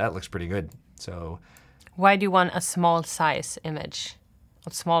clamps us. That looks pretty good. So why do you want a small size image?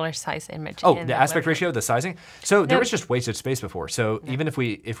 A smaller size image? Oh, the aspect ratio, the sizing? So there was just wasted space before. So even if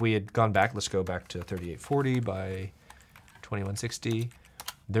we had gone back, let's go back to 3840 by 2160.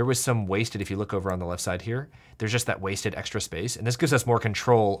 There was some wasted, if you look over on the left side here, there's just that wasted extra space. And this gives us more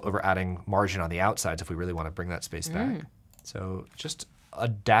control over adding margin on the outsides if we really want to bring that space back. So just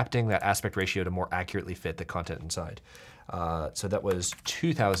adapting that aspect ratio to more accurately fit the content inside. So that was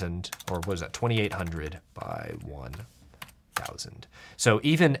 2000, or what was that, 2800 by 1000. So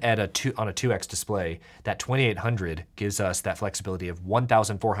even at on a 2x display, that 2800 gives us that flexibility of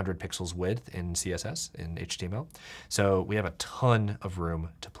 1400 pixels width in CSS, in HTML. So we have a ton of room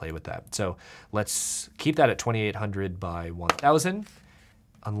to play with that. So let's keep that at 2800 by 1000.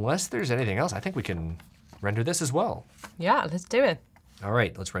 Unless there's anything else, I think we can render this as well. Yeah, let's do it. All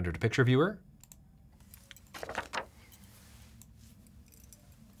right, let's render to picture viewer.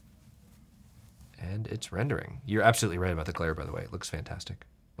 And it's rendering. You're absolutely right about the glare, by the way. It looks fantastic.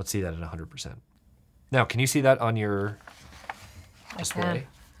 Let's see that at 100%. Now, can you see that on your display?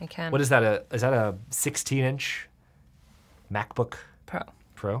 I can. What is that? Is that a 16-inch MacBook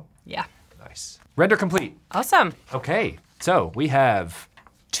Pro? Yeah. Nice. Render complete. Awesome. Okay, so we have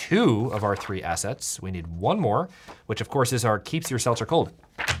 2 of our 3 assets. We need 1 more, which of course is our keeps your seltzer cold.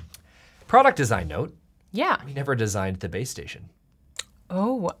 Product design note. Yeah. We never designed the base station.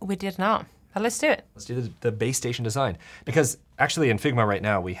 Oh, we did not. But let's do it. Let's do the base station design. Because actually in Figma right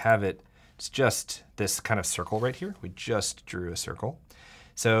now, we have it, it's just this kind of circle right here. We just drew a circle.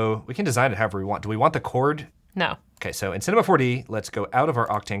 So we can design it however we want. Do we want the chord? No. Okay, so in Cinema 4D, let's go out of our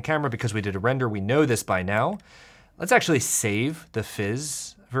Octane camera because we did a render. We know this by now. Let's actually save the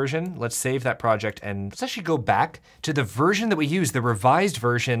Fizz version. Let's save that project and let's actually go back to the version that we used, the revised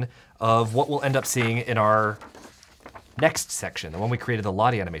version of what we'll end up seeing in our next section, the one we created, the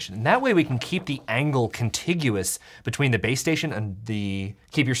Lottie animation. And that way we can keep the angle contiguous between the base station and the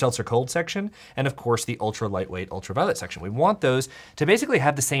Keep Your Seltzer Cold section, and of course the ultra lightweight, ultraviolet section. We want those to basically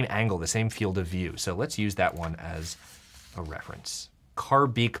have the same angle, the same field of view. So let's use that one as a reference.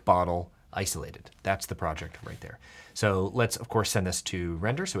 Carbeak bottle isolated. That's the project right there. So let's of course send this to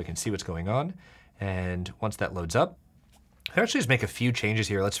render so we can see what's going on. And once that loads up, I'll actually just make a few changes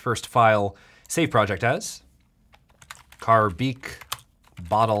here. Let's first file save project as Carbeak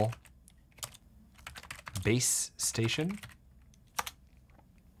bottle base station.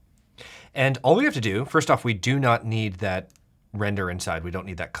 And all we have to do, first off, we do not need that render inside. We don't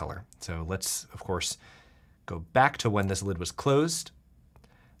need that color. So let's, of course, go back to when this lid was closed.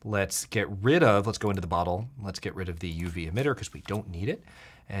 Let's get rid of, let's go into the bottle. Let's get rid of the UV emitter because we don't need it.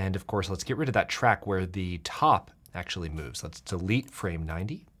 And of course, let's get rid of that track where the top actually moves. Let's delete frame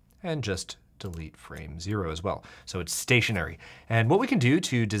 90 and just delete frame 0 as well. So it's stationary. And what we can do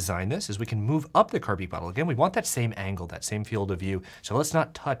to design this is we can move up the Carbeak bottle. Again, we want that same angle, that same field of view. So let's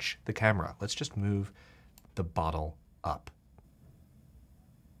not touch the camera. Let's just move the bottle up.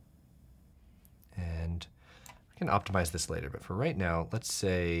 And we can optimize this later, but for right now, let's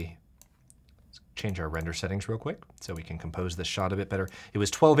say, let's change our render settings real quick so we can compose this shot a bit better. It was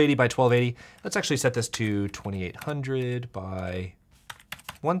 1280 by 1280. Let's actually set this to 2800 by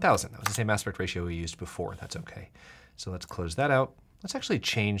 1000. That was the same aspect ratio we used before. That's okay. So let's close that out. Let's actually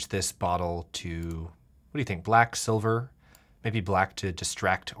change this bottle to, what do you think, black, silver? Maybe black to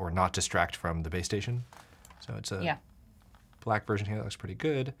distract or not distract from the base station. So it's a black version here. That looks pretty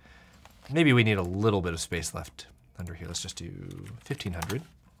good. Maybe we need a little bit of space left under here. Let's just do 1500.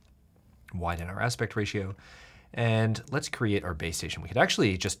 Widen our aspect ratio. And let's create our base station. We could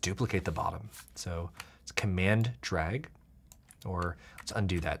actually just duplicate the bottom. So it's Command drag. Or let's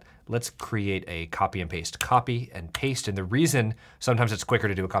undo that. Let's create a copy and paste. Copy and paste. And the reason sometimes it's quicker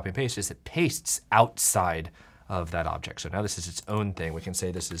to do a copy and paste is it pastes outside of that object. So now this is its own thing. We can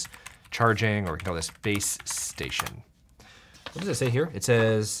say this is charging, or we can call this base station. What does it say here? It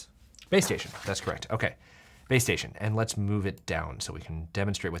says base station. That's correct. Okay, base station. And let's move it down so we can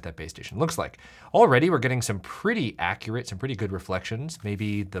demonstrate what that base station looks like. Already we're getting some pretty accurate, some pretty good reflections.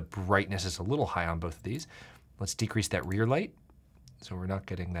 Maybe the brightness is a little high on both of these. Let's decrease that rear light so we're not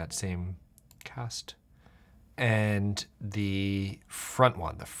getting that same cast. And the front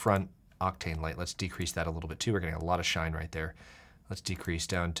one, the front octane light, let's decrease that a little bit too. We're getting a lot of shine right there. Let's decrease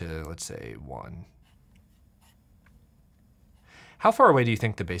down to, let's say, 1. How far away do you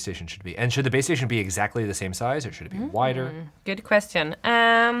think the base station should be? And should the base station be exactly the same size, or should it be wider? Good question.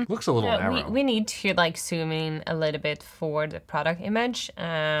 Looks a little narrow. We need to like zoom in a little bit for the product image.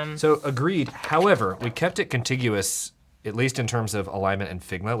 So agreed. However, we kept it contiguous, at least in terms of alignment and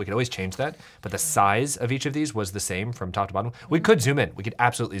Figma. We could always change that, but the size of each of these was the same from top to bottom. We could zoom in. We could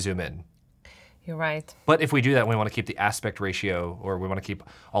absolutely zoom in. You're right. But if we do that and we want to keep the aspect ratio, or we want to keep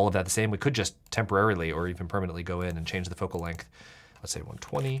all of that the same, we could just temporarily or even permanently go in and change the focal length. Let's say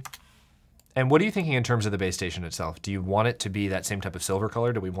 120. And what are you thinking in terms of the base station itself? Do you want it to be that same type of silver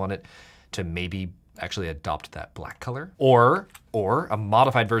color? Do we want it to maybe actually adopt that black color? Or a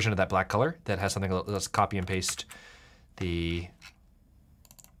modified version of that black color that has something, let's copy and paste the,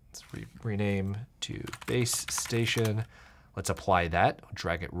 let's rename to base station. Let's apply that,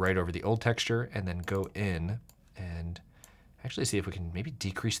 drag it right over the old texture, and then go in and actually see if we can maybe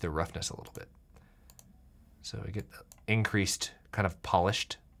decrease the roughness a little bit. So we get increased kind of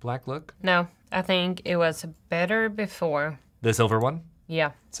polished black look. No, I think it was better before. The silver one?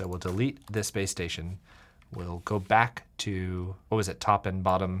 Yeah. So we'll delete this base station. We'll go back to, what was it, top and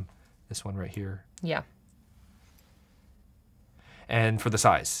bottom, this one right here. Yeah. And for the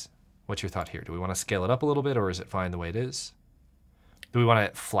size, what's your thought here? Do we want to scale it up a little bit, or is it fine the way it is? Do we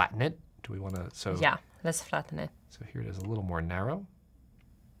want to flatten it? Do we want to, so. Yeah, let's flatten it. So here it is a little more narrow.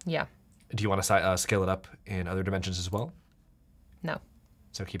 Yeah. Do you want to scale it up in other dimensions as well? No.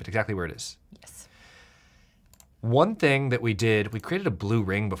 So keep it exactly where it is. Yes. One thing that we did, we created a blue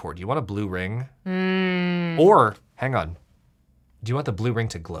ring before. Do you want a blue ring? Or, hang on, do you want the blue ring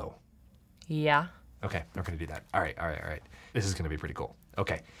to glow? Yeah. Okay, we're gonna do that. All right. This is gonna be pretty cool.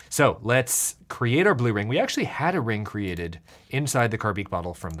 Okay, so let's create our blue ring. We actually had a ring created inside the Carbique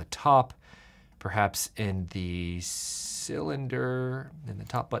bottle from the top, perhaps in the cylinder, in the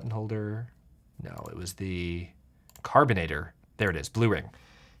top button holder. No, it was the carbonator. There it is, blue ring.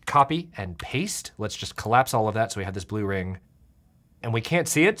 Copy and paste. Let's just collapse all of that so we have this blue ring. And we can't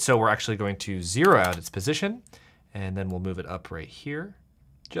see it, so we're actually going to zero out its position. And then we'll move it up right here,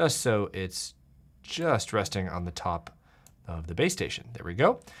 just so it's just resting on the top of the base station. There we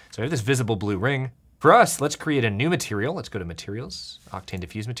go. So we have this visible blue ring. For us, let's create a new material. Let's go to materials, Octane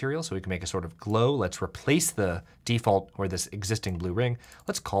Diffuse material, so we can make a sort of glow. Let's replace the default or this existing blue ring.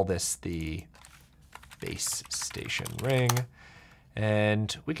 Let's call this the base station ring.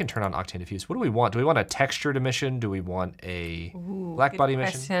 And we can turn on Octane Diffuse. What do we want? Do we want a textured emission? Do we want a black body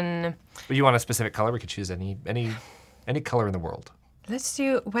emission? But you want a specific color? We could choose any color in the world. Let's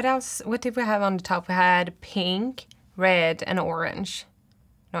do, what else? What did we have on the top? We had pink, red, and orange.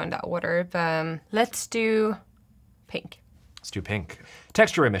 Not in that order, but let's do pink. Let's do pink.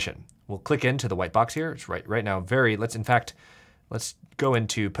 Texture emission. We'll click into the white box here. It's right now let's go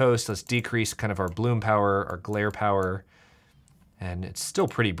into post. Let's decrease kind of our bloom power, our glare power, and it's still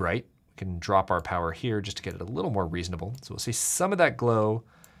pretty bright. We can drop our power here just to get it a little more reasonable. So we'll see some of that glow.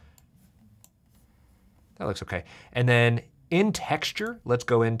 That looks okay. And then in texture, let's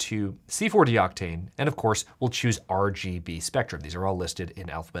go into C4D Octane, and of course, we'll choose RGB spectrum. These are all listed in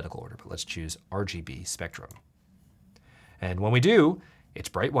alphabetical order, but let's choose RGB spectrum. And when we do, it's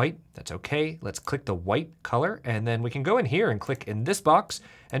bright white, that's okay. Let's click the white color, and then we can go in here and click in this box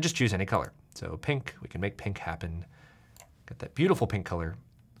and just choose any color. So pink, we can make pink happen. Got that beautiful pink color.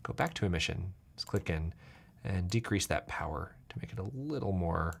 Go back to emission, let's click in, and decrease that power to make it a little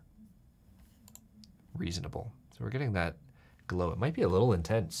more reasonable. So we're getting that glow. It might be a little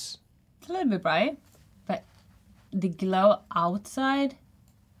intense. It's a little bit bright, but the glow outside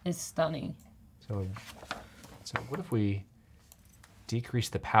is stunning. So what if we decrease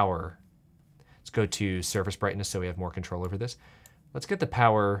the power? Let's go to surface brightness so we have more control over this. Let's get the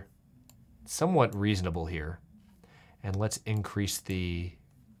power somewhat reasonable here, and let's increase the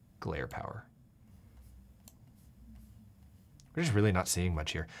glare power. We're just really not seeing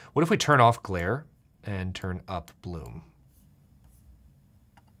much here. What if we turn off glare and turn up bloom?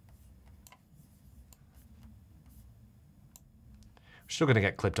 still gonna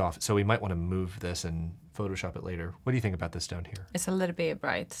get clipped off. So we might wanna move this and Photoshop it later. What do you think about this down here? It's a little bit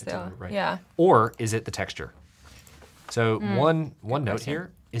bright still. Bit bright. Yeah. Or is it the texture? So one note question.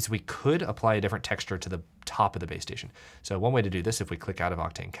 here is we could apply a different texture to the top of the base station. So one way to do this, if we click out of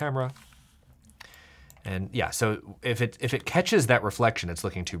Octane Camera, and yeah, so if it catches that reflection, it's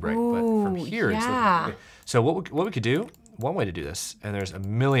looking too bright. But from here, it's looking okay. So what we could do, one way to do this, and there's a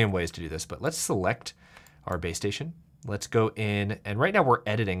million ways to do this, but let's select our base station. Let's go in, and right now we're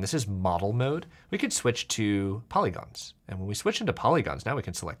editing. This is model mode. We could switch to polygons. And when we switch into polygons, now we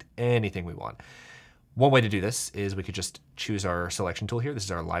can select anything we want. One way to do this is we could just choose our selection tool here. This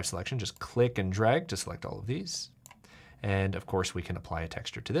is our live selection. Just click and drag to select all of these. And of course, we can apply a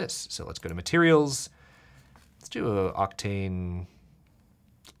texture to this. So let's go to materials. Let's do a Octane,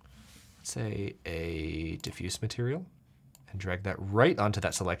 let's say a diffuse material, and drag that right onto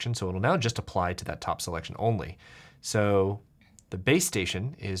that selection. So it'll now just apply to that top selection only. So the base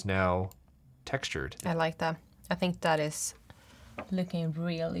station is now textured. I like that. I think that is looking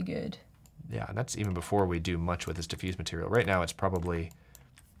really good. Yeah, and that's even before we do much with this diffuse material. Right now it's probably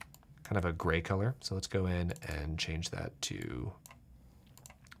kind of a gray color. So let's go in and change that to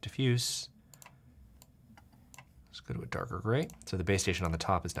diffuse. Let's go to a darker gray. So the base station on the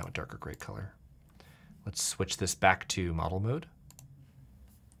top is now a darker gray color. Let's switch this back to model mode.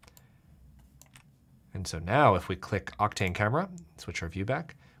 And so now if we click Octane Camera, switch our view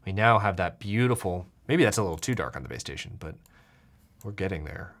back, we now have that beautiful, maybe that's a little too dark on the base station, but we're getting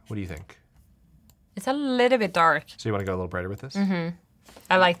there. What do you think? It's a little bit dark. So you want to go a little brighter with this?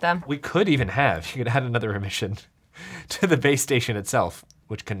 I like that. We could even have, you could add another emission to the base station itself,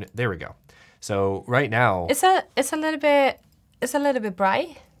 which can, there we go. So right now. It's a little bit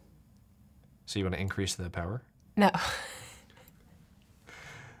bright. So you want to increase the power? No.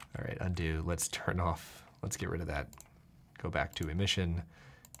 All right, undo. Let's turn off. Let's get rid of that. Go back to emission,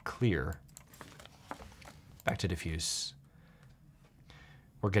 clear, back to diffuse.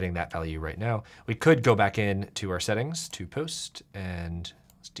 We're getting that value right now. We could go back in to our settings to post, and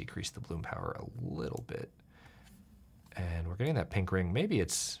let's decrease the bloom power a little bit. And we're getting that pink ring. Maybe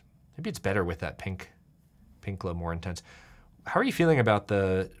it's better with that pink glow, more intense. How are you feeling about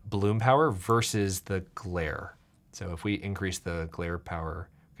the bloom power versus the glare? So if we increase the glare power,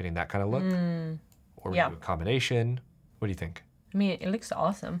 getting that kind of look, or we do a combination, what do you think? I mean, it looks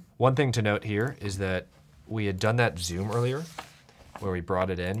awesome. One thing to note here is that we had done that zoom earlier, where we brought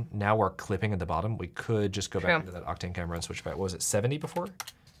it in. Now we're clipping at the bottom. We could just go back into that Octane Camera and switch back. What was it, 70 before?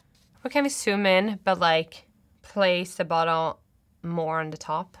 Or can we zoom in, but like place the bottle more on the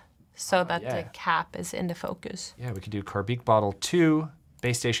top so that the cap is in the focus? Yeah, we could do Carbique bottle 2,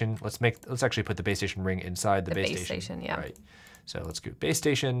 base station. Let's actually put the base station ring inside the base station. Yeah. Right. So let's go base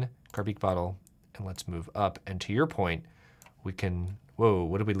station, Carbique bottle, and let's move up. And to your point, we can, whoa,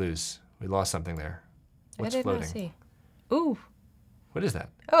 what did we lose? We lost something there. What's I did floating? not see. Ooh. What is that?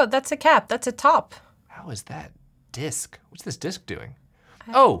 Oh, that's a cap. That's a top. How is that? Disc. What's this disc doing?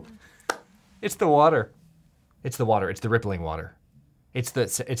 Oh, it's the water. It's the water. It's the rippling water. It's the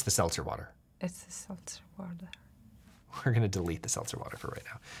seltzer water. It's the seltzer water. We're going to delete the seltzer water for right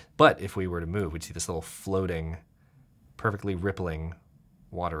now. But if we were to move, we'd see this little floating, perfectly rippling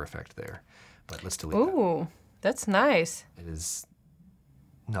water effect there. But let's delete that. Ooh, that's nice. It is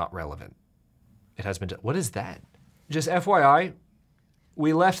not relevant. It has been, what is that? Just FYI,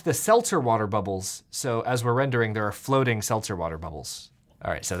 we left the seltzer water bubbles. So as we're rendering, there are floating seltzer water bubbles.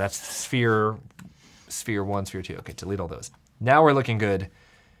 All right, so that's sphere 1, sphere 2. Okay, delete all those. Now we're looking good.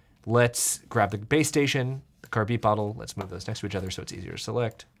 Let's grab the base station, the Carbique bottle. Let's move those next to each other so it's easier to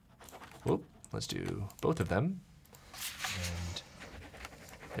select. Whoop, let's do both of them. And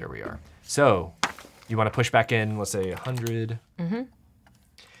there we are. So you want to push back in, let's say 100.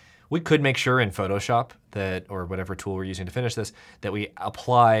 We could make sure in Photoshop that, or whatever tool we're using to finish this, that we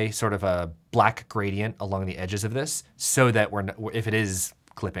apply sort of a black gradient along the edges of this so that if it is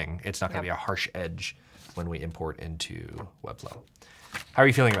clipping, it's not going to be a harsh edge when we import into Webflow. How are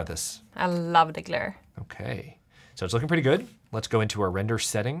you feeling about this? I love the glare. Okay, so it's looking pretty good. Let's go into our render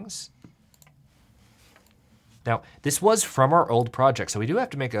settings. Now, this was from our old project, so we do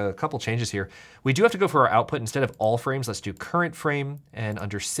have to make a couple changes here. We do have to go for our output. Instead of all frames, let's do current frame, and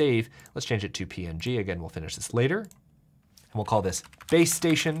under save, let's change it to PNG. Again, we'll finish this later. And we'll call this base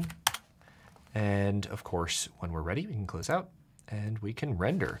station. And of course, when we're ready, we can close out and we can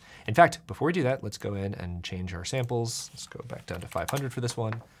render. In fact, before we do that, let's go in and change our samples. Let's go back down to 500 for this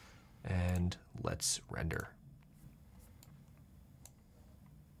one, and let's render.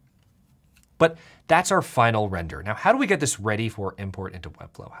 But that's our final render. Now, how do we get this ready for import into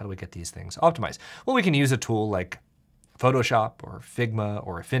Webflow? How do we get these things optimized? Well, we can use a tool like Photoshop or Figma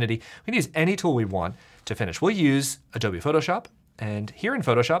or Affinity. We can use any tool we want to finish. We'll use Adobe Photoshop. And here in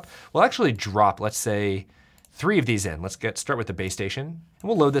Photoshop, we'll actually drop, let's say, 3 of these in. Let's start with the base station. And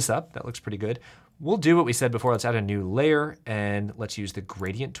we'll load this up. That looks pretty good. We'll do what we said before. Let's add a new layer. And let's use the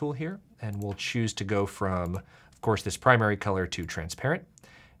gradient tool here. And we'll choose to go from, of course, this primary color to transparent.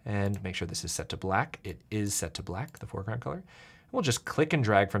 And make sure this is set to black. It is set to black, the foreground color. We'll just click and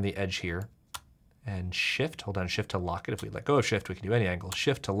drag from the edge here and shift, hold down shift to lock it. If we let go of shift, we can do any angle.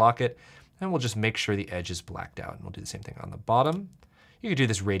 Shift to lock it, and we'll just make sure the edge is blacked out. And we'll do the same thing on the bottom. You could do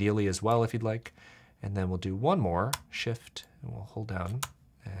this radially as well if you'd like. And then we'll do one more, shift, and we'll hold down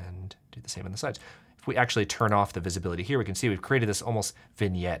and do the same on the sides. If we actually turn off the visibility here, we can see we've created this almost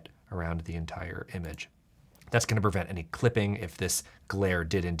vignette around the entire image. That's going to prevent any clipping if this glare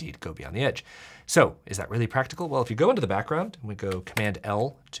did indeed go beyond the edge. So is that really practical? Well, if you go into the background and we go Command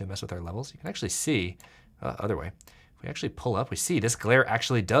L to mess with our levels, you can actually see, other way, if we actually pull up, we see this glare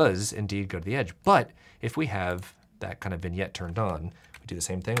actually does indeed go to the edge. But if we have that kind of vignette turned on, we do the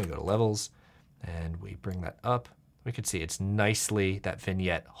same thing. We go to Levels and we bring that up. We can see it's nicely, that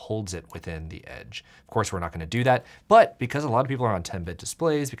vignette holds it within the edge. Of course, we're not going to do that, but because a lot of people are on 10-bit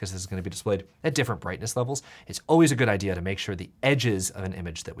displays, because this is going to be displayed at different brightness levels, it's always a good idea to make sure the edges of an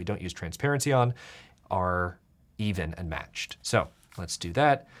image that we don't use transparency on are even and matched. So let's do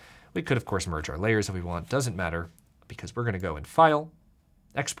that. We could, of course, merge our layers if we want. Doesn't matter, because we're going to go in File,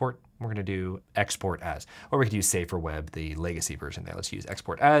 Export. We're going to do Export As. Or we could use Save for Web, the legacy version there. Let's use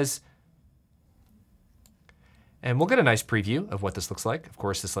Export As. And we'll get a nice preview of what this looks like. Of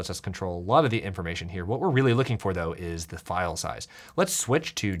course, this lets us control a lot of the information here. What we're really looking for, though, is the file size. Let's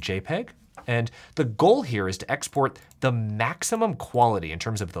switch to JPEG. And the goal here is to export the maximum quality in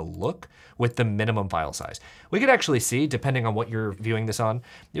terms of the look with the minimum file size. We could actually see, depending on what you're viewing this on,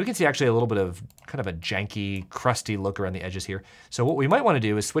 we can see actually a little bit of kind of a janky, crusty look around the edges here. So what we might want to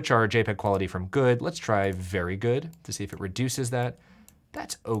do is switch our JPEG quality from good. Let's try very good to see if it reduces that.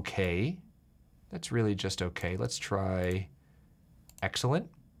 That's okay. That's really just okay. Let's try excellent.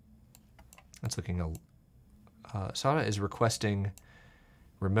 That's looking, Sana is requesting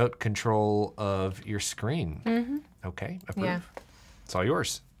remote control of your screen. Mm-hmm. Okay, approve. Yeah. It's all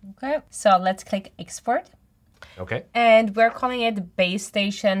yours. Okay, so let's click Export. Okay. And we're calling it Base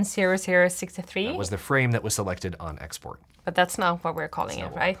Station 0063. That was the frame that was selected on export. But that's not what we're calling it,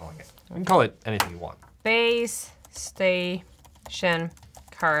 right? We can call it anything you want. Base Station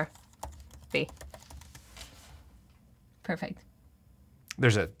Car B. Perfect.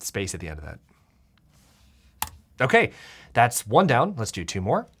 There's a space at the end of that. Okay, that's one down. Let's do 2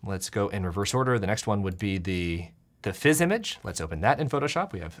 more. Let's go in reverse order. The next one would be the fizz image. Let's open that in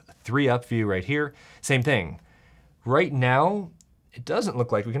Photoshop. We have 3 up view right here. Same thing. Right now, it doesn't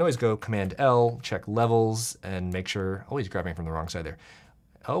look like, we can always go Command L, check levels, and make sure, oh, he's grabbing from the wrong side there.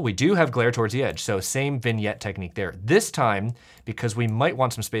 Oh, we do have glare towards the edge, so same vignette technique there. This time, because we might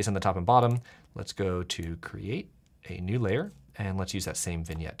want some space on the top and bottom, let's go to Create a new layer, and let's use that same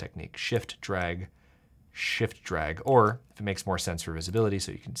vignette technique. Shift, drag, or if it makes more sense for visibility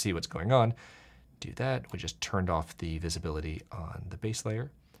so you can see what's going on, do that. We just turned off the visibility on the base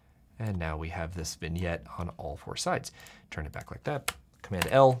layer, and now we have this vignette on all 4 sides. Turn it back like that, Command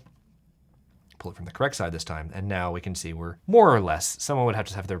L, pull it from the correct side this time, and now we can see we're more or less, someone would have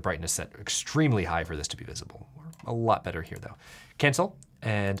to have their brightness set extremely high for this to be visible. We're a lot better here though. Cancel,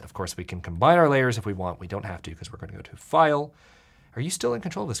 and of course we can combine our layers if we want. We don't have to because we're going to go to File. Are you still in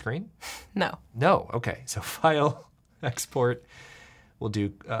control of the screen? No. No, okay, so File, Export, we'll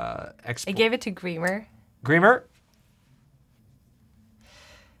do Export. I gave it to Greamer. Greamer?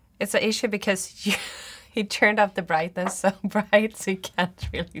 It's an issue because he turned up the brightness so bright so you can't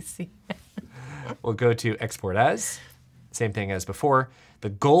really see it. We'll go to Export As. Same thing as before. The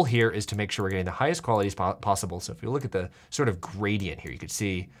goal here is to make sure we're getting the highest qualities possible. So if you look at the sort of gradient here, you could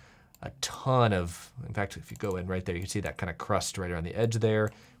see a ton of, in fact, if you go in right there, you can see that kind of crust right around the edge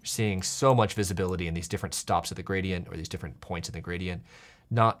there. We're seeing so much visibility in these different stops of the gradient or these different points in the gradient.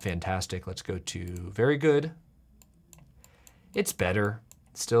 Not fantastic. Let's go to very good. It's better.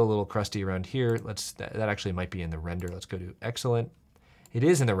 It's still a little crusty around here. That actually might be in the render. Let's go to excellent. It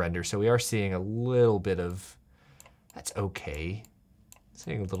is in the render, so we are seeing a little bit of, that's okay.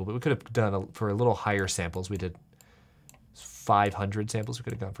 Seeing a little bit, we could have done for a little higher samples. We did 500 samples. We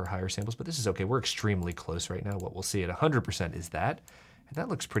could have gone for higher samples, but this is okay. We're extremely close right now. What we'll see at 100% is that, and that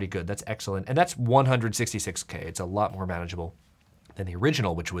looks pretty good. That's excellent, and that's 166K. It's a lot more manageable than the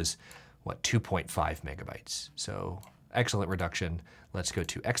original, which was, what, 2.5 megabytes. So Excellent reduction. Let's go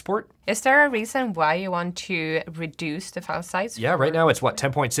to export. Is there a reason why you want to reduce the file size? Yeah, right now it's what,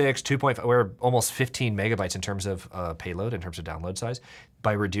 10.6, 2.5, we're almost 15 megabytes in terms of payload, in terms of download size.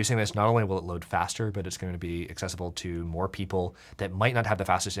 By reducing this, not only will it load faster, but it's going to be accessible to more people that might not have the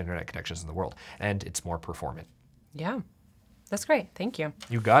fastest internet connections in the world. And it's more performant. Yeah, that's great. Thank you.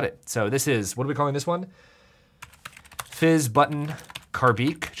 You got it. So this is, what are we calling this one? Fizz button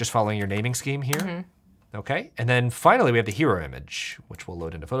Carbeak, just following your naming scheme here. Okay, and then finally we have the hero image, which will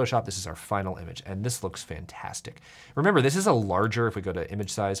load into Photoshop. This is our final image, and this looks fantastic. Remember, this is a larger, if we go to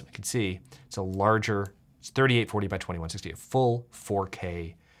image size, we can see it's a larger, it's 3840 by 2160, a full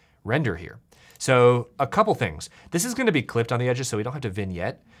 4K render here. So a couple things. This is gonna be clipped on the edges, so we don't have to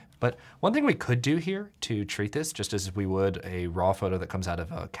vignette, but one thing we could do here to treat this, just as we would a raw photo that comes out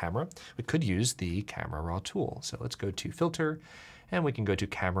of a camera, we could use the camera raw tool. So let's go to filter, and we can go to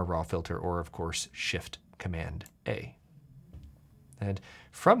camera raw filter, or of course, Shift Command A. And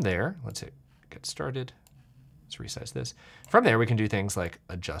from there, let's hit get started. Let's resize this. From there, we can do things like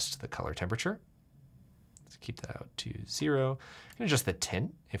adjust the color temperature. Let's keep that out to 0. We can adjust the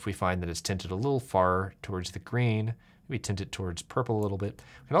tint if we find that it's tinted a little far towards the green. Maybe tint it towards purple a little bit.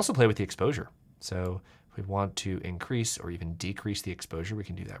 We can also play with the exposure. So if we want to increase or even decrease the exposure, we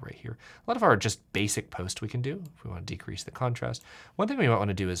can do that right here. A lot of our just basic posts we can do if we want to decrease the contrast. One thing we might want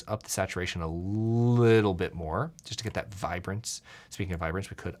to do is up the saturation a little bit more, just to get that vibrance. Speaking of vibrance,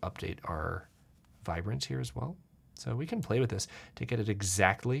 we could update our vibrance here as well. So we can play with this to get it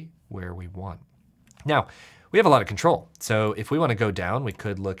exactly where we want. Now, we have a lot of control. So if we want to go down, we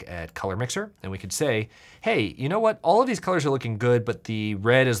could look at color mixer and we could say, hey, you know what? All of these colors are looking good, but the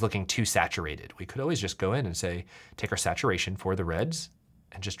red is looking too saturated. We could always just go in and say, take our saturation for the reds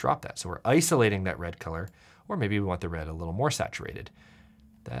and just drop that. So we're isolating that red color, or maybe we want the red a little more saturated.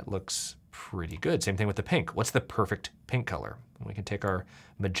 That looks pretty good. Same thing with the pink. What's the perfect pink color? We can take our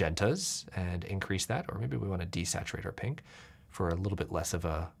magentas and increase that, or maybe we want to desaturate our pink for a little bit less of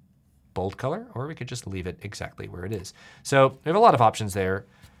a bold color, or we could just leave it exactly where it is. So we have a lot of options there.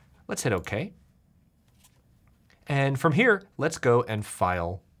 Let's hit OK. And from here, let's go and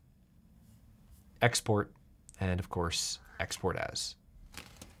file, export, and of course, export as.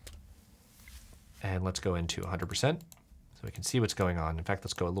 And let's go into 100%. So we can see what's going on. In fact,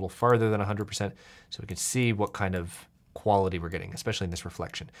 let's go a little farther than 100% so we can see what kind of quality we're getting, especially in this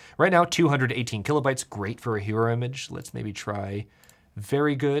reflection. Right now, 218 kilobytes, great for a hero image. Let's maybe try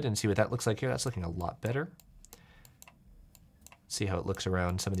very good and see what that looks like here. That's looking a lot better. See how it looks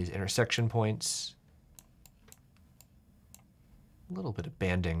around some of these intersection points. A little bit of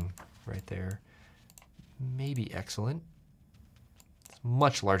banding right there. Maybe excellent. It's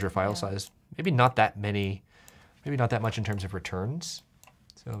much larger file size. Maybe not that many, maybe not that much in terms of returns.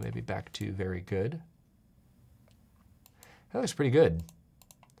 So maybe back to very good. That looks pretty good.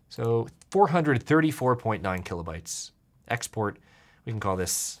 So 434.9 kilobytes. Export. We can call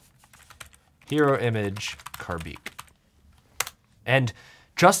this hero image Carbeak. And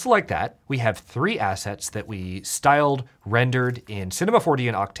just like that, we have 3 assets that we styled, rendered in Cinema 4D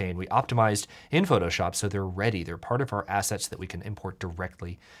and Octane. We optimized in Photoshop, so they're ready. They're part of our assets that we can import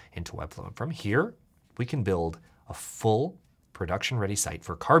directly into Webflow. And from here, we can build a full production-ready site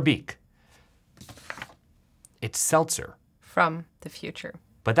for Carbeak. It's Seltzer. From the future.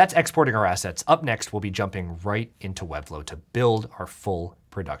 But that's exporting our assets. Up next, we'll be jumping right into Webflow to build our full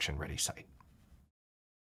production-ready site.